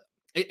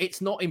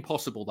 it's not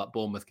impossible that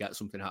Bournemouth get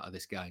something out of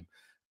this game.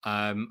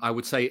 I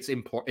would say it's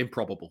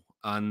improbable,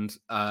 and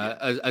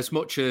as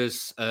much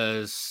as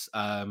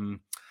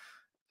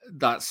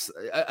that's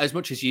as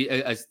much as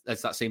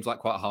as that seems like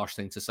quite a harsh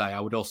thing to say, I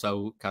would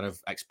also kind of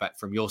expect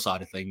from your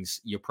side of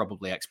things, you're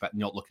probably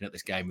not looking at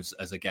this game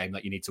as a game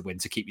that you need to win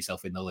to keep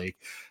yourself in the league.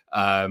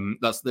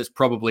 That's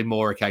probably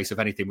more a case of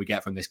anything we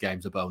get from this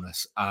game's a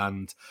bonus.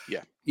 And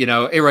you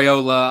know,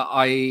 Iraola,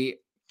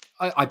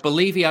 I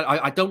believe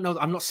I don't know.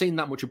 I'm not seeing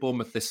that much of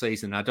Bournemouth this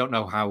season. I don't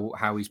know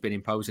how he's been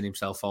imposing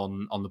himself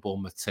on the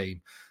Bournemouth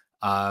team.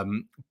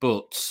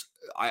 But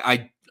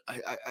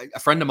a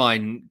friend of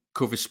mine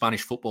covers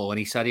Spanish football, and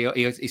he said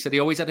he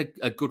always had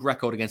a good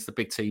record against the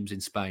big teams in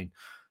Spain.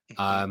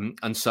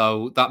 And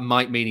so that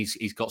might mean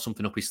he's got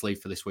something up his sleeve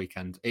for this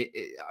weekend.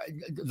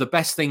 The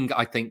best thing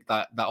I think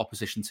that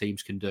opposition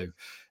teams can do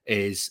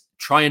is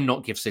try and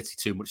not give City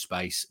too much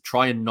space,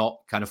 try and not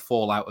kind of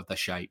fall out of their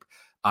shape,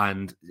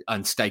 and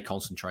stay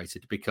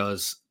concentrated,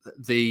 because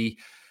the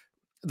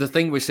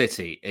thing with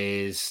City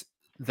is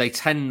they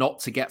tend not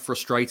to get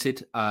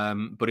frustrated.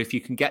 But if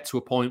you can get to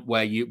a point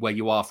where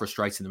you are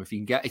frustrating them,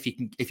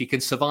 if you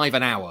can survive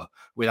an hour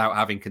without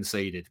having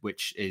conceded,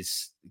 which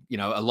is, you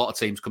know, a lot of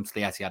teams come to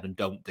the Etihad and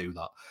don't do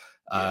that.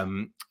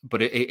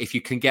 But if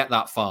you can get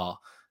that far,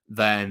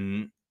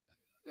 then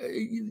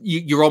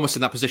you're almost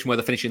in that position where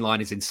the finishing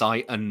line is in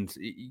sight, and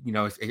you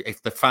know,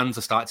 if the fans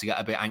are starting to get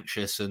a bit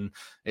anxious and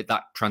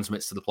that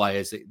transmits to the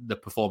players, the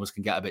performance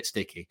can get a bit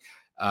sticky.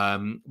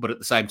 But at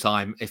the same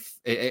time, if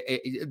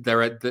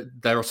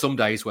there are some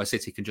days where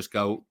City can just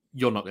go,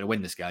 you're not going to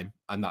win this game,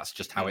 and that's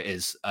just how it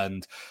is,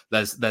 and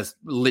there's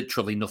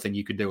literally nothing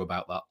you can do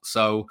about that.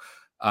 So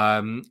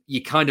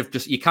you kind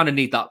of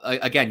need that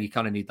again. You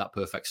kind of need that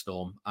perfect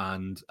storm,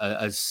 and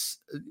as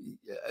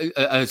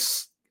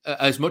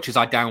much as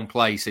I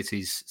downplay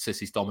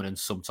City's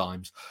dominance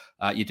sometimes,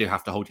 you do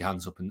have to hold your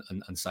hands up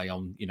and say,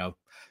 on, you know,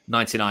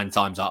 99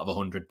 times out of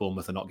 100,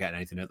 Bournemouth are not getting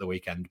anything at the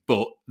weekend.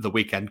 But the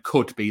weekend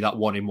could be that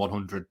 1 in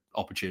 100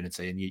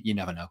 opportunity, and you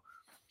never know.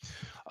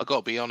 I got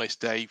to be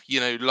honest, Dave. You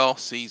know,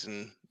 last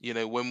season, you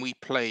know, when we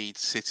played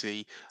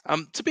City,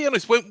 to be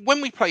honest,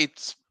 when we played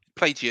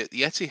you at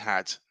the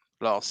Etihad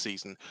last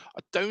season, I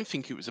don't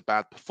think it was a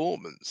bad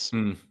performance.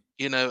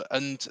 You know,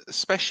 and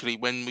especially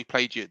when we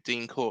played you at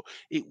Dean Court,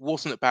 it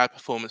wasn't a bad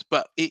performance,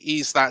 but it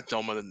is that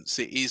dominance.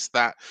 It is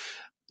that,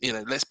 you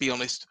know, let's be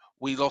honest,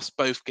 we lost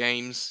both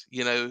games,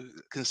 you know,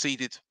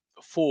 conceded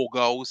 4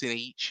 goals in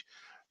each.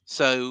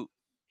 So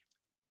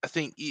I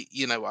think,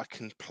 you know, I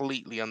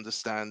completely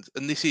understand.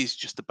 And this is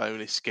just a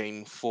bonus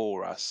game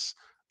for us.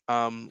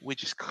 We're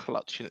just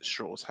clutching at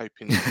straws,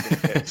 hoping we can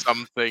get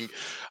something.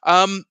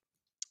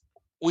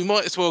 we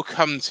might as well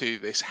come to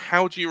this.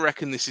 How do you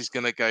reckon this is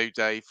going to go,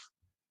 Dave?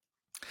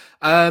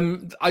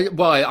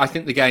 I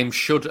think the game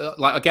should,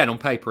 like again on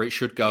paper, it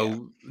should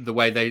go the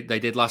way they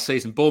did last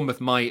season.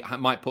 Bournemouth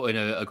might put in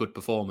a good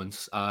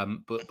performance,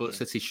 but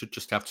City should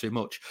just have too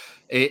much.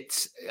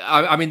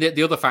 I mean,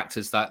 the other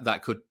factors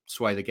that could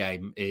sway the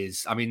game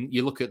is, I mean,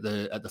 you look at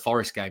the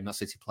Forest game that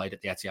City played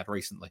at the Etihad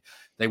recently.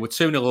 They were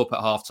 2-0 up at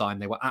half time.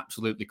 They were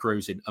absolutely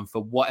cruising, and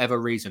for whatever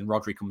reason,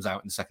 Rodri comes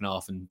out in the second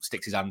half and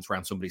sticks his hands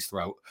around somebody's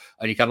throat,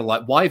 and you're kind of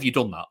like, why have you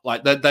done that?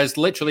 Like, there's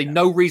literally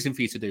no reason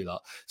for you to do that.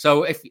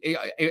 So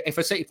if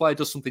a City player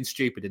does something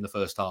stupid in the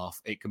first half,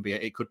 it could be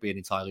an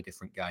entirely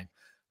different game.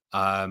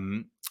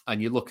 And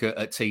you look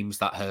at teams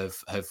that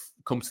have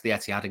come to the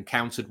Etihad and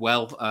countered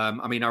well.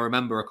 I mean, I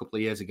remember a couple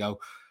of years ago,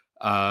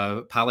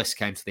 Palace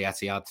came to the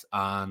Etihad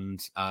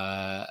and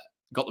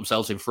got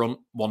themselves in front,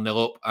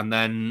 1-0 up, and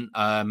then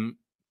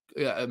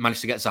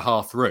managed to get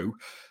Zaha through.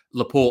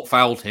 Laporte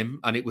fouled him,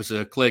 and it was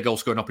a clear goal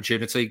scoring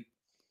opportunity,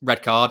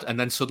 red card, and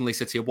then suddenly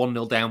City are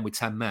 1-0 down with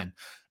 10 men.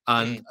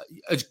 And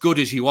as good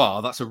as you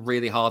are, that's a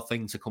really hard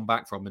thing to come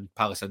back from, and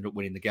Palace ended up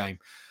winning the game.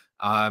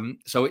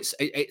 So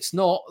it's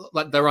not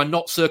like there are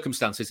not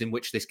circumstances in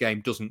which this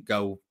game doesn't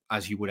go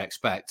as you would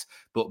expect,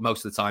 but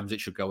most of the times it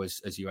should go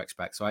as you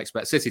expect. So I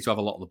expect City to have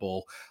a lot of the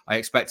ball. I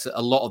expect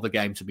a lot of the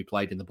game to be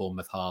played in the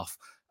Bournemouth half.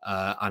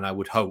 And I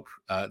would hope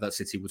that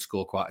City would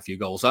score quite a few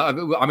goals.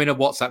 I'm in a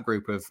WhatsApp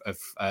group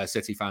of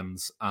City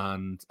fans,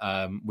 and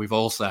we've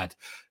all said,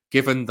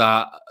 given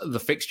that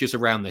the fixtures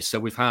around this, so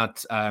we've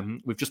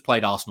just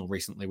played Arsenal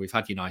recently, we've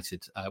had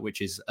United,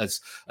 which is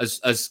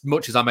as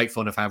much as I make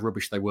fun of how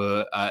rubbish they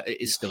were,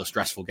 it is still a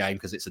stressful game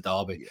because it's a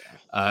derby.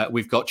 Yeah.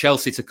 We've got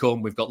Chelsea to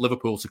come, we've got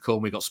Liverpool to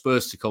come, we've got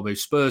Spurs to come.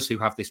 Spurs who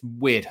have this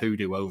weird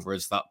hoodoo over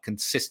us that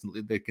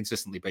consistently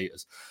beat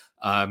us,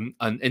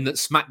 and in that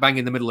smack bang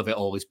in the middle of it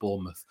all is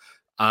Bournemouth.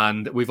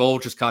 And we've all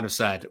just kind of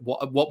said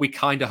what we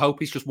kind of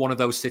hope is just one of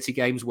those City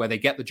games where they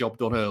get the job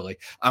done early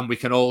and we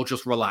can all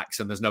just relax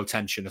and there's no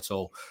tension at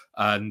all.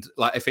 And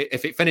like if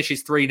it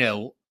finishes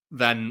 3-0,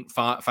 then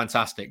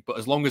fantastic. But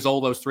as long as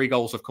all those 3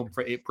 goals have come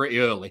pretty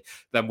early,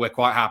 then we're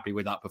quite happy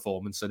with that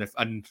performance. And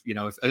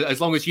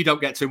as long as you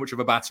don't get too much of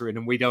a battering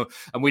and we don't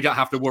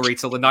have to worry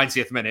till the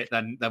 90th minute,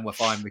 then we're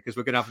fine, because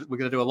we're gonna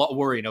do a lot of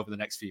worrying over the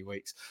next few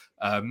weeks.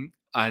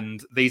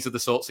 And these are the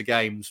sorts of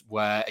games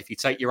where if you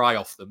take your eye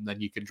off them, then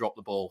you can drop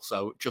the ball.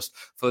 So just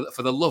for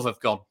the love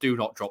of God, do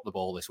not drop the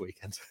ball this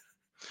weekend.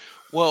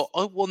 Well,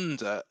 I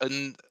wonder,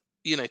 and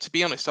to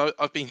be honest,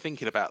 I've been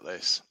thinking about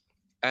this,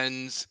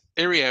 and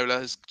Iriola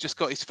has just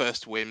got his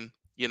first win.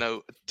 A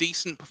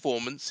decent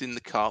performance in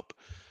the cup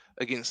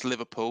against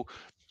Liverpool.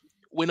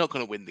 We're not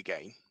going to win the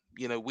game.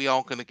 We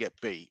are going to get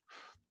beat,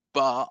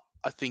 but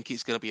I think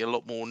it's going to be a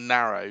lot more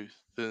narrow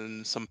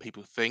than some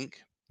people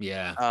think.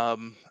 Yeah.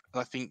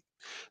 I think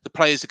the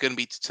players are going to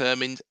be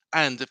determined,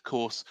 and of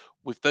course,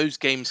 with those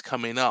games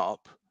coming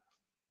up,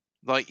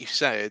 like you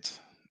said,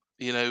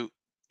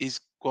 is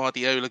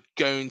Guardiola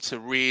going to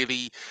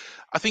really?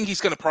 I think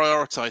he's going to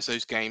prioritise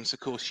those games. Of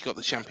course, you've got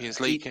the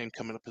Champions League game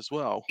coming up as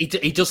well. He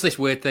does this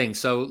weird thing.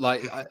 So,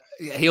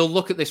 he'll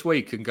look at this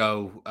week and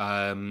go,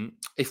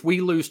 if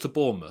we lose to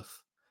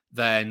Bournemouth,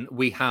 then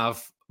we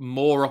have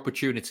more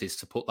opportunities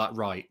to put that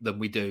right than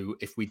we do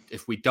if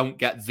we don't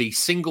get the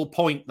single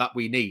point that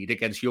we need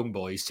against Young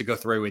Boys to go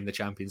through in the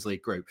Champions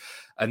League group.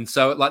 And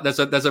so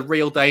there's a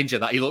real danger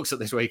that he looks at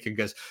this week and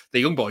goes, the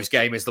Young Boys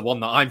game is the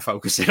one that I'm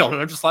focusing on.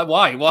 And I'm just like,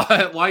 why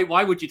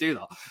would you do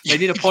that? They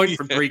need a point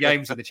from 3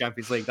 games in the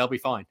Champions League. They'll be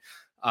fine.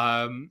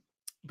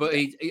 But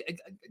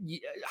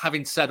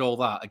having said all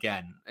that,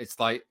 again, it's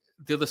like,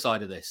 the other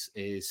side of this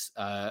is,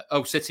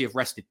 City have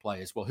rested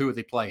players. Well, who are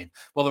they playing?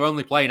 Well, they're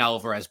only playing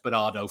Alvarez,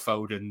 Bernardo,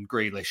 Foden,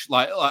 Grealish.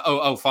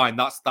 Fine,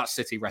 that's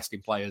City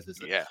resting players,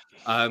 is it? Yeah.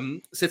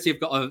 City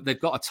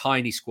they've got a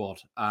tiny squad,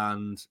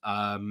 and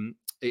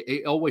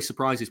it always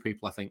surprises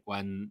people, I think,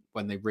 when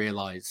they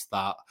realise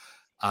that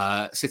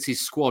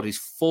City's squad is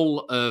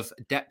full of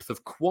depth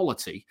of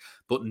quality,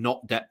 but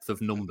not depth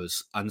of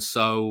numbers. And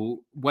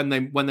so when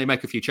they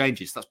make a few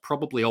changes, that's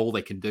probably all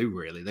they can do,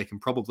 really. They can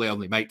probably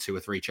only make 2 or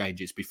 3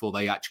 changes before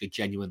they actually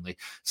genuinely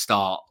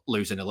start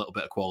losing a little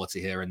bit of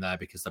quality here and there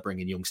because they're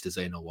bringing youngsters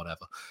in or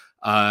whatever.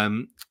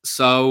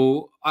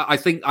 So I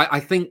think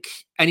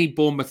any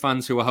Bournemouth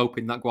fans who are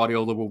hoping that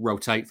Guardiola will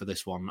rotate for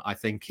this one, I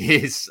think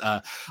is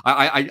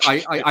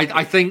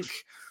I think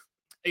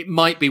it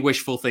might be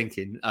wishful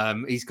thinking.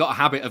 He's got a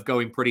habit of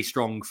going pretty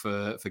strong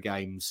for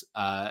games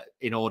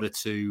in order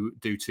to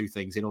do 2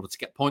 things: in order to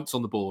get points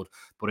on the board,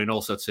 but in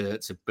also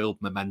to build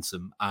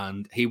momentum.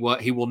 And he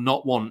will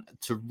not want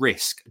to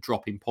risk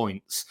dropping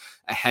points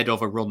ahead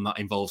of a run that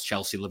involves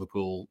Chelsea,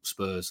 Liverpool,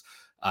 Spurs.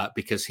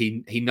 Because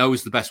he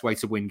knows the best way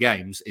to win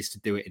games is to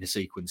do it in a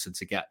sequence and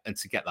to get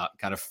that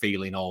kind of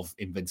feeling of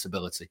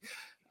invincibility.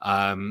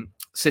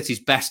 City's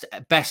best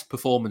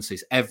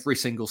performances every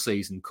single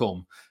season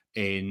come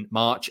in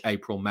March,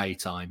 April, May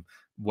time,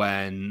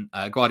 when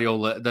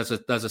Guardiola, there's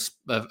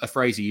a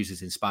phrase he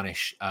uses in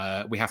Spanish,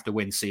 we have to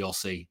win C or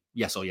C,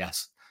 yes or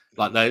yes.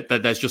 Like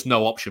there's just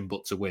no option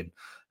but to win.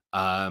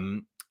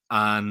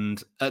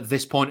 And at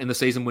this point in the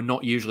season, we're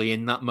not usually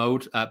in that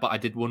mode. But I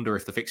did wonder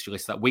if the fixture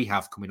list that we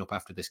have coming up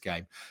after this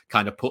game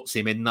kind of puts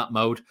him in that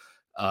mode.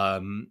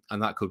 And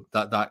that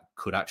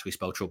could actually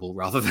spell trouble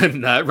rather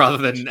than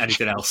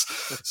anything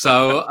else.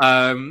 So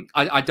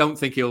I don't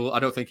think he'll.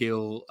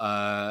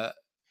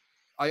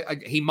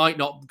 He might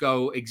not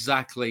go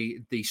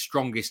exactly the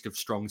strongest of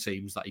strong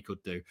teams that he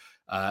could do,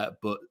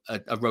 but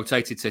a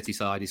rotated City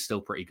side is still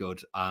pretty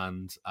good,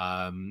 and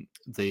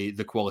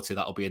the quality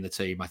that'll be in the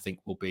team, I think,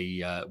 will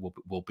be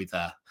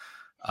there.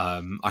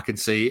 I can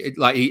see it,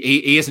 like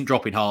he isn't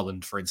dropping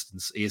Haaland, for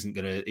instance. He isn't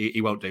gonna. He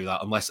won't do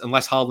that unless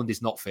Haaland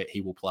is not fit.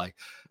 He will play.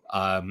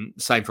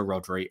 Same for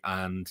Rodri,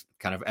 and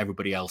kind of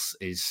everybody else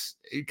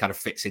kind of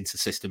fits into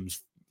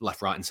systems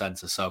left, right, and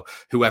centre. So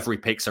whoever he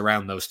picks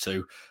around those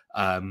two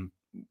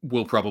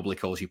will probably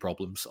cause you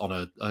problems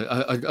on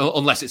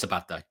unless it's a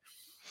bad day.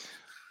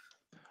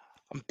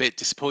 I'm a bit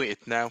disappointed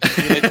now.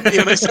 To be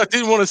honest, I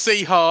didn't want to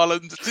see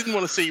Haaland. I didn't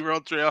want to see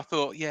Rodri. I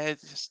thought,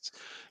 just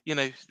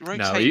rotate.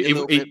 No,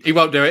 he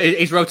won't do it.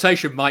 His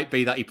rotation might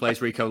be that he plays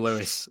Rico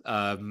Lewis,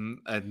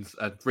 and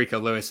Rico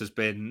Lewis has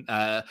been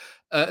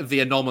the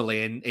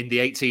anomaly in the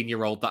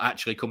 18-year-old that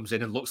actually comes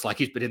in and looks like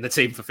he's been in the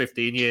team for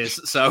 15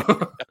 years. So.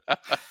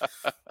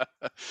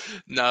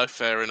 No,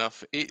 fair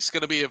enough. It's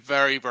going to be a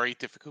very, very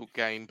difficult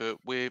game, but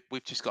we've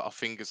just got our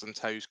fingers and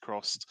toes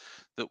crossed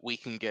that we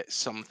can get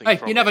something. Hey,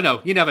 you never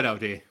know. You never know,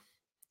 do you?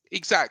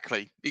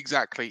 Exactly.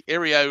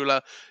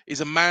 Iriola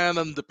is a man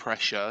under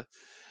pressure.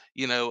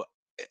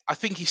 I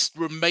think he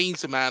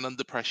remains a man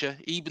under pressure,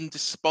 even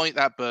despite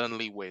that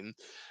Burnley win.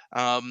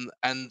 And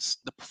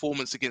the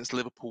performance against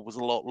Liverpool was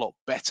a lot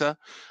better.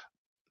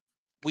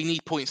 We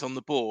need points on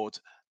the board.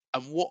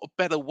 And what a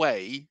better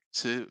way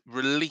to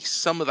release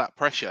some of that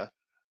pressure,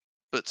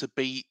 but to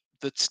be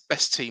the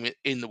best team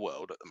in the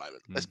world at the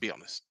moment. Let's be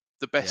honest.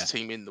 The best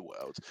team in the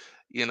world.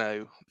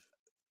 I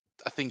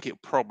think it'll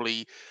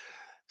probably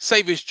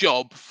save his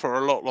job for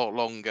a lot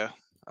longer.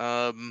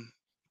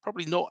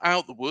 Probably not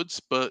out the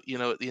woods, but,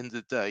 at the end of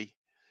the day,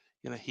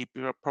 he'd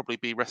probably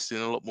be resting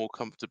a lot more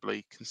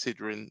comfortably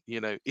considering,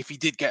 if he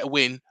did get a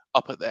win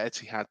up at the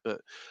Etihad,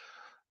 but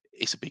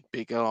it's a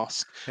big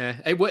ask. Yeah,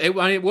 it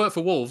worked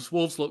for Wolves.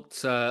 Wolves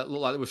looked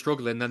like they were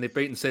struggling. Then they've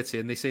beaten City,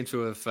 and they seem to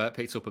have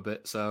picked up a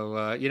bit.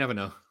 So you never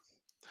know.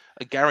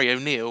 Gary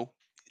O'Neill,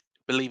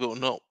 believe it or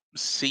not,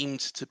 seemed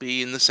to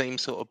be in the same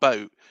sort of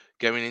boat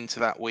going into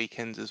that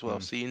weekend as well.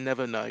 So you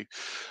never know.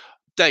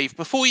 Dave,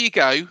 before you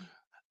go,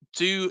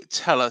 do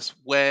tell us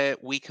where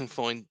we can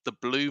find the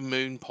Blue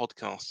Moon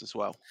podcast as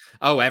well.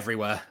 Oh,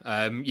 everywhere.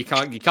 You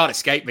can't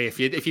escape me if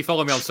you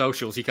follow me on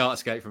socials. You can't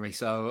escape from me.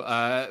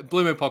 So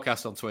Blue Moon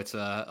podcast on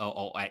Twitter,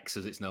 or X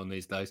as it's known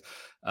these days,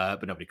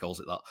 but nobody calls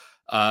it that.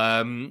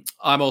 I'm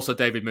also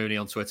David Mooney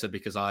on Twitter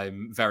because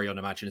I'm very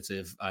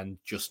unimaginative and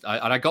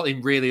I got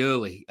in really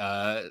early.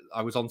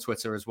 I was on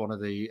Twitter as one of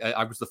the.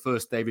 I was the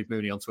first David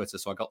Mooney on Twitter,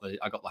 so I got the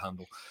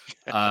handle.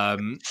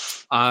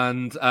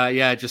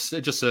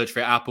 Just search for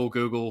it, Apple,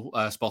 Google,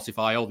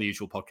 Spotify, all the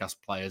usual podcast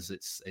players.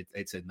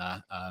 It's in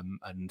there.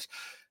 And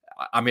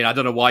I mean, I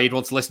don't know why you'd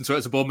want to listen to it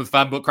as a Bournemouth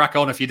fan, but crack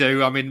on if you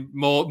do. I mean,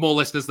 more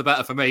listeners the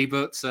better for me.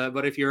 But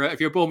if you're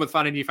a Bournemouth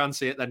fan and you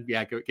fancy it, then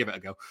give it a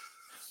go.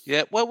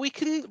 Yeah, well, we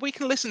can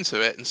listen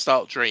to it and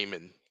start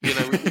dreaming. We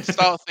can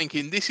start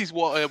thinking this is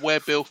where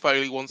Bill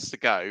Foley wants to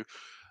go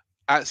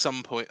at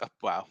some point.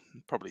 Well,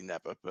 probably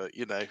never, but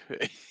he's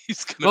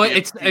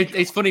going to.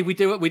 It's funny. We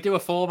do a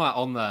format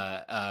on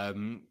there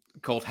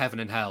called Heaven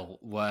and Hell,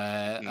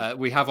 where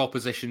we have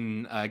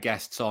opposition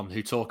guests on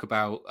who talk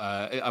about,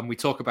 and we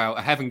talk about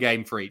a heaven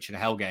game for each and a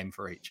hell game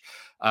for each.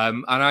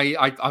 And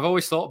I've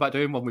always thought about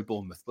doing one with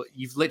Bournemouth, but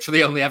you've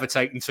literally only ever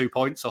taken 2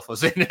 points off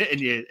us in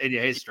your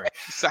history.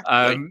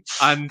 Exactly.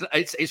 And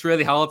it's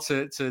really hard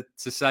to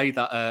say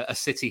that a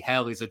City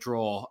hell is a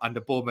draw and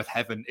a Bournemouth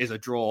heaven is a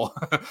draw.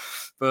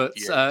 But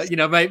yes.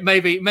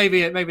 Maybe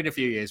in a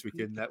few years we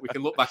can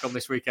look back on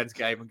this weekend's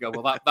game and go,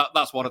 well,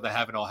 that's one of the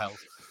heaven or hell.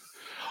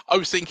 I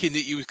was thinking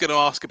that you was going to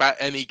ask about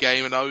any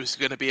game, and I was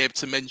going to be able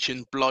to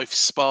mention Blythe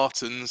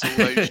Spartans all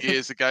those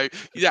years ago.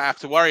 You don't have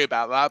to worry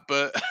about that,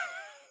 but.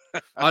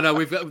 I know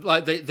we've got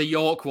like the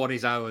York one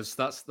is ours.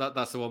 That's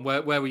the one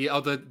where we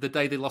the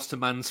day they lost to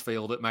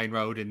Mansfield at Main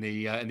Road in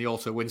the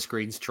Auto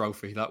Windscreens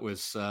Trophy. That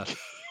was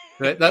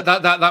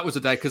that was a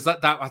day because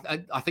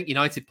I think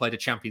United played a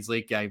Champions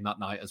League game that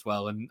night as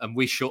well, and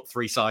we shut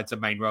 3 sides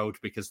of Main Road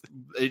because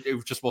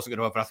it just wasn't going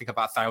to open. I think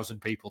about 1,000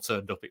 people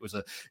turned up. It was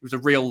a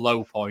real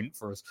low point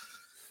for us.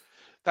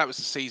 That was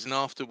the season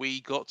after we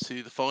got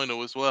to the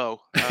final as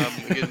well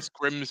against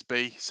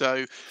Grimsby.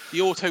 So the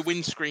Auto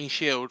Windscreen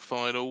Shield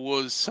final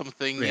was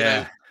something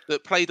that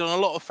played on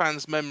a lot of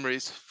fans'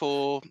 memories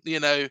for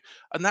and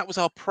that was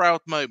our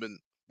proud moment.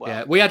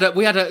 Well, yeah,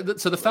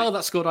 so the fella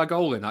that scored our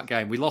goal in that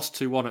game, we lost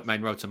 2-1 at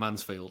Main Road to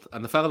Mansfield,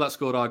 and the fella that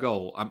scored our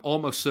goal, I'm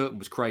almost certain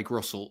was Craig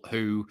Russell,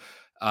 who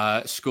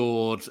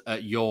scored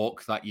at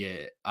York that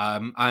year.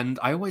 And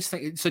I always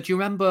think, so do you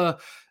remember,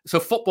 so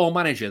Football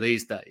Manager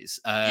these days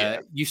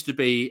used to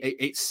be,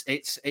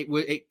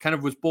 it kind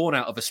of was born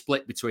out of a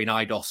split between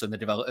IDOS and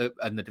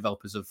the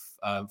developers of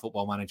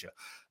Football Manager.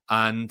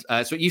 And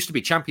so it used to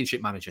be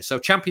Championship Manager. So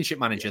Championship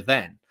Manager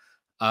then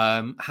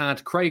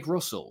had Craig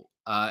Russell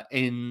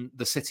in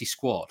the City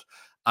squad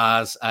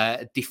as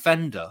a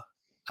defender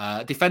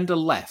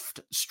left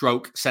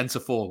stroke centre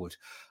forward.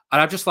 And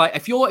I'm just like,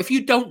 if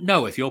you don't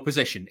know if your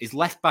position is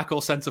left back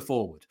or centre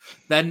forward,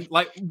 then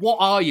like, what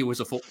are you as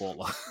a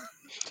footballer?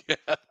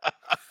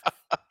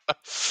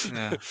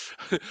 Yeah.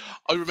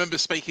 I remember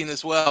speaking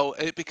as well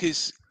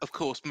because, of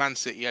course, Man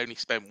City only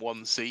spent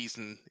one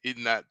season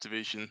in that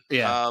division.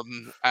 Yeah.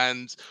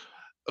 And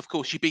of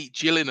course, you beat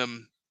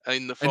Gillingham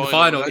in the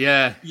final.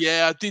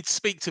 I did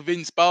speak to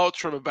Vince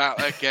Bartram about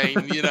that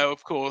game.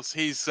 Of course,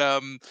 his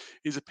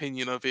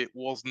opinion of it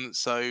wasn't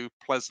so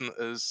pleasant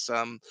as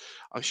I'm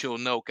sure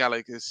Noel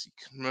Gallagher's. You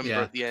can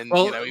remember at the end,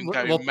 him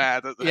going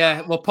mad at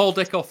the... Well, Paul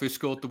Dickoff, who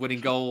scored the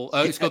winning goal,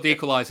 who scored the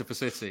equaliser for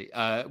City,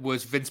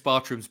 was Vince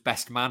Bartram's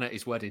best man at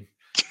his wedding.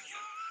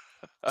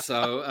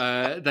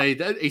 So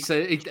he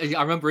said,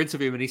 I remember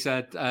interviewing him, and he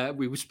said,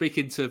 we were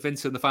speaking to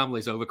Vince and the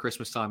families over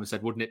Christmas time and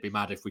said, wouldn't it be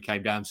mad if we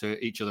came down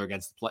to each other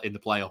in the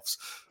playoffs?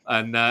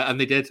 And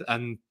they did.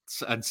 And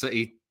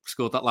City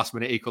scored that last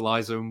minute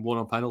equaliser and won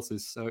on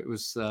penalties. So it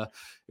was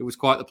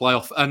quite the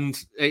playoff.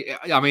 And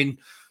I mean,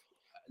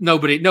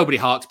 nobody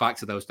harks back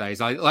to those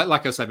days.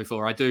 Like I said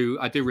before, I do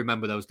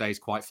remember those days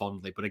quite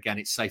fondly. But again,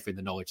 it's safe in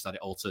the knowledge that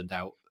it all turned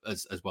out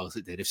as well as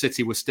it did. If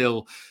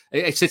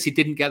City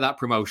didn't get that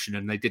promotion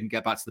and they didn't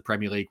get back to the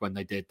Premier League when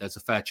they did, there's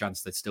a fair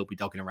chance they'd still be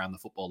dogging around the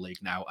Football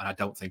League now. And I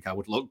don't think I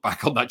would look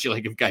back on that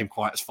Gillingham game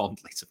quite as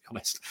fondly, to be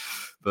honest.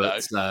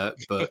 But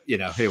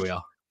here we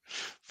are.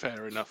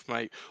 Fair enough,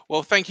 mate.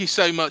 Well, thank you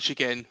so much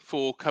again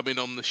for coming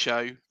on the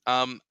show.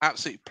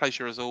 Absolute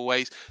pleasure as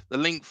always. The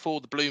link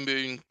for the Blue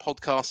Moon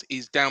podcast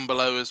is down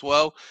below as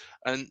well.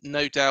 And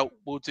no doubt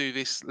we'll do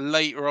this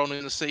later on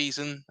in the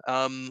season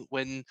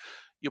when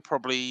you'll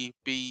probably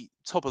be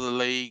top of the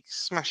league,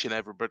 smashing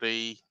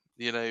everybody,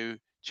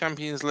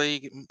 Champions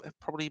League,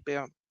 probably be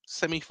out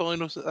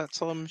semi-finals at that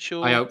time, I'm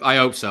sure. I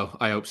hope so.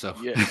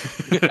 Yeah.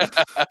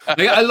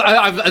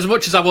 As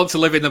much as I want to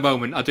live in the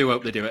moment, I do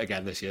hope they do it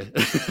again this year.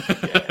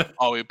 Yeah.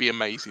 Oh, it'd be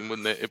amazing,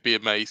 wouldn't it? It'd be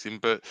amazing.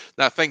 But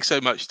now, thanks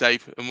so much,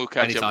 Dave, and we'll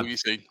catch up with you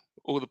soon.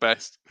 All the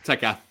best.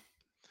 Take care.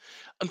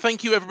 And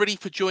thank you, everybody,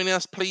 for joining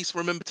us. Please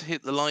remember to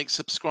hit the like,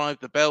 subscribe,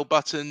 the bell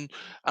button.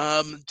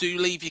 Do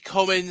leave your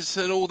comments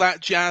and all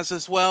that jazz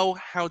as well.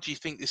 How do you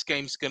think this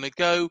game's going to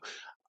go?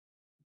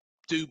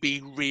 Do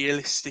be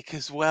realistic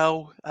as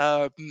well.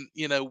 We're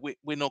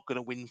not going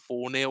to win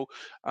 4-0.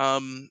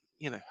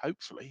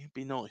 Hopefully it'd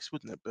be nice,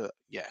 wouldn't it? But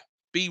yeah,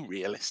 be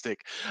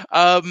realistic.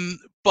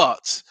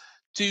 But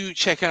do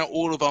check out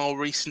all of our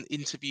recent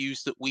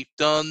interviews that we've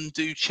done.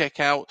 Do check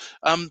out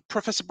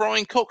Professor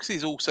Brian Cox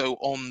is also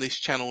on this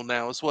channel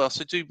now as well.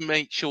 So do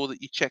make sure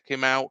that you check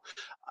him out,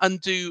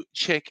 and do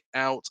check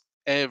out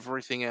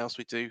everything else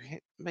we do.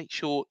 Make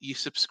sure you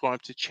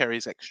subscribe to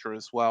Cherries Extra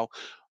as well.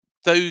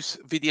 Those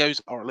videos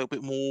are a little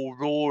bit more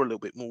raw, a little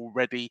bit more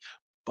ready,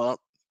 but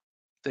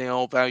they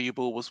are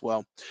valuable as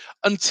well.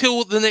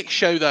 Until the next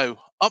show, though,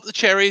 up the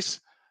cherries,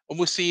 and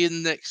we'll see you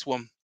in the next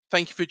one.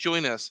 Thank you for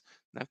joining us.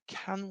 Now,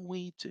 can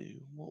we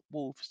do what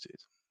Wolves did?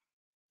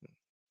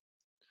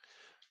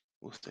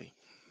 We'll see.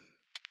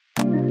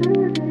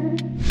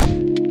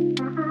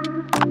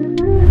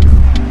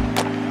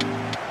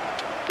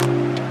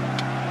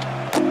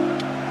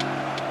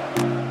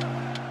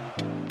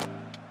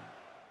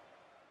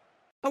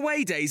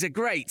 Away days are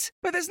great,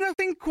 but there's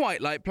nothing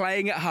quite like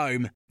playing at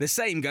home. The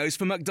same goes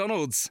for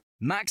McDonald's.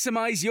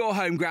 Maximise your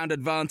home ground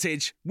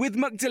advantage with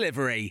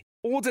McDelivery.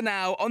 Order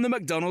now on the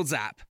McDonald's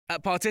app.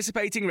 At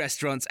participating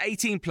restaurants,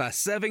 18 plus,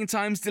 serving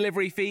times,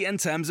 delivery fee and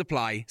terms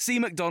apply. See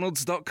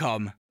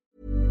mcdonalds.com.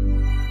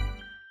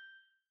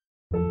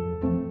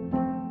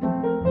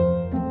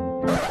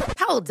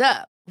 Hold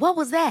up. What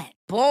was that?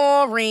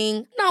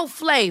 Boring. No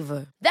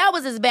flavor. That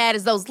was as bad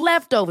as those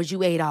leftovers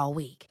you ate all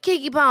week.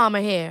 Keke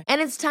Palmer here.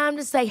 And it's time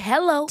to say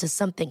hello to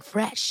something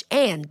fresh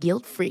and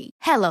guilt-free.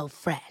 Hello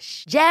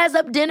Fresh. Jazz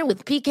up dinner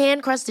with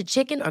pecan-crusted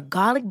chicken or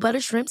garlic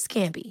butter shrimp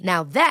scampi.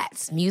 Now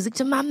that's music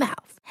to my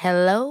mouth.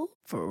 Hello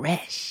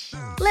Fresh.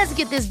 Let's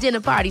get this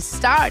dinner party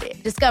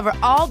started. Discover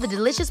all the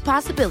delicious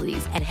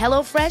possibilities at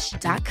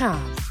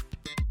HelloFresh.com.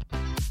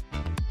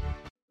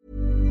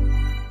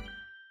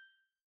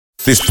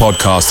 This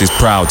podcast is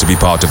proud to be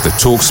part of the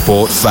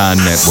TalkSport Fan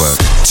Network.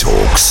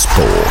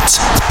 TalkSport.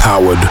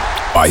 Powered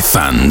by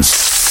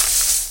fans.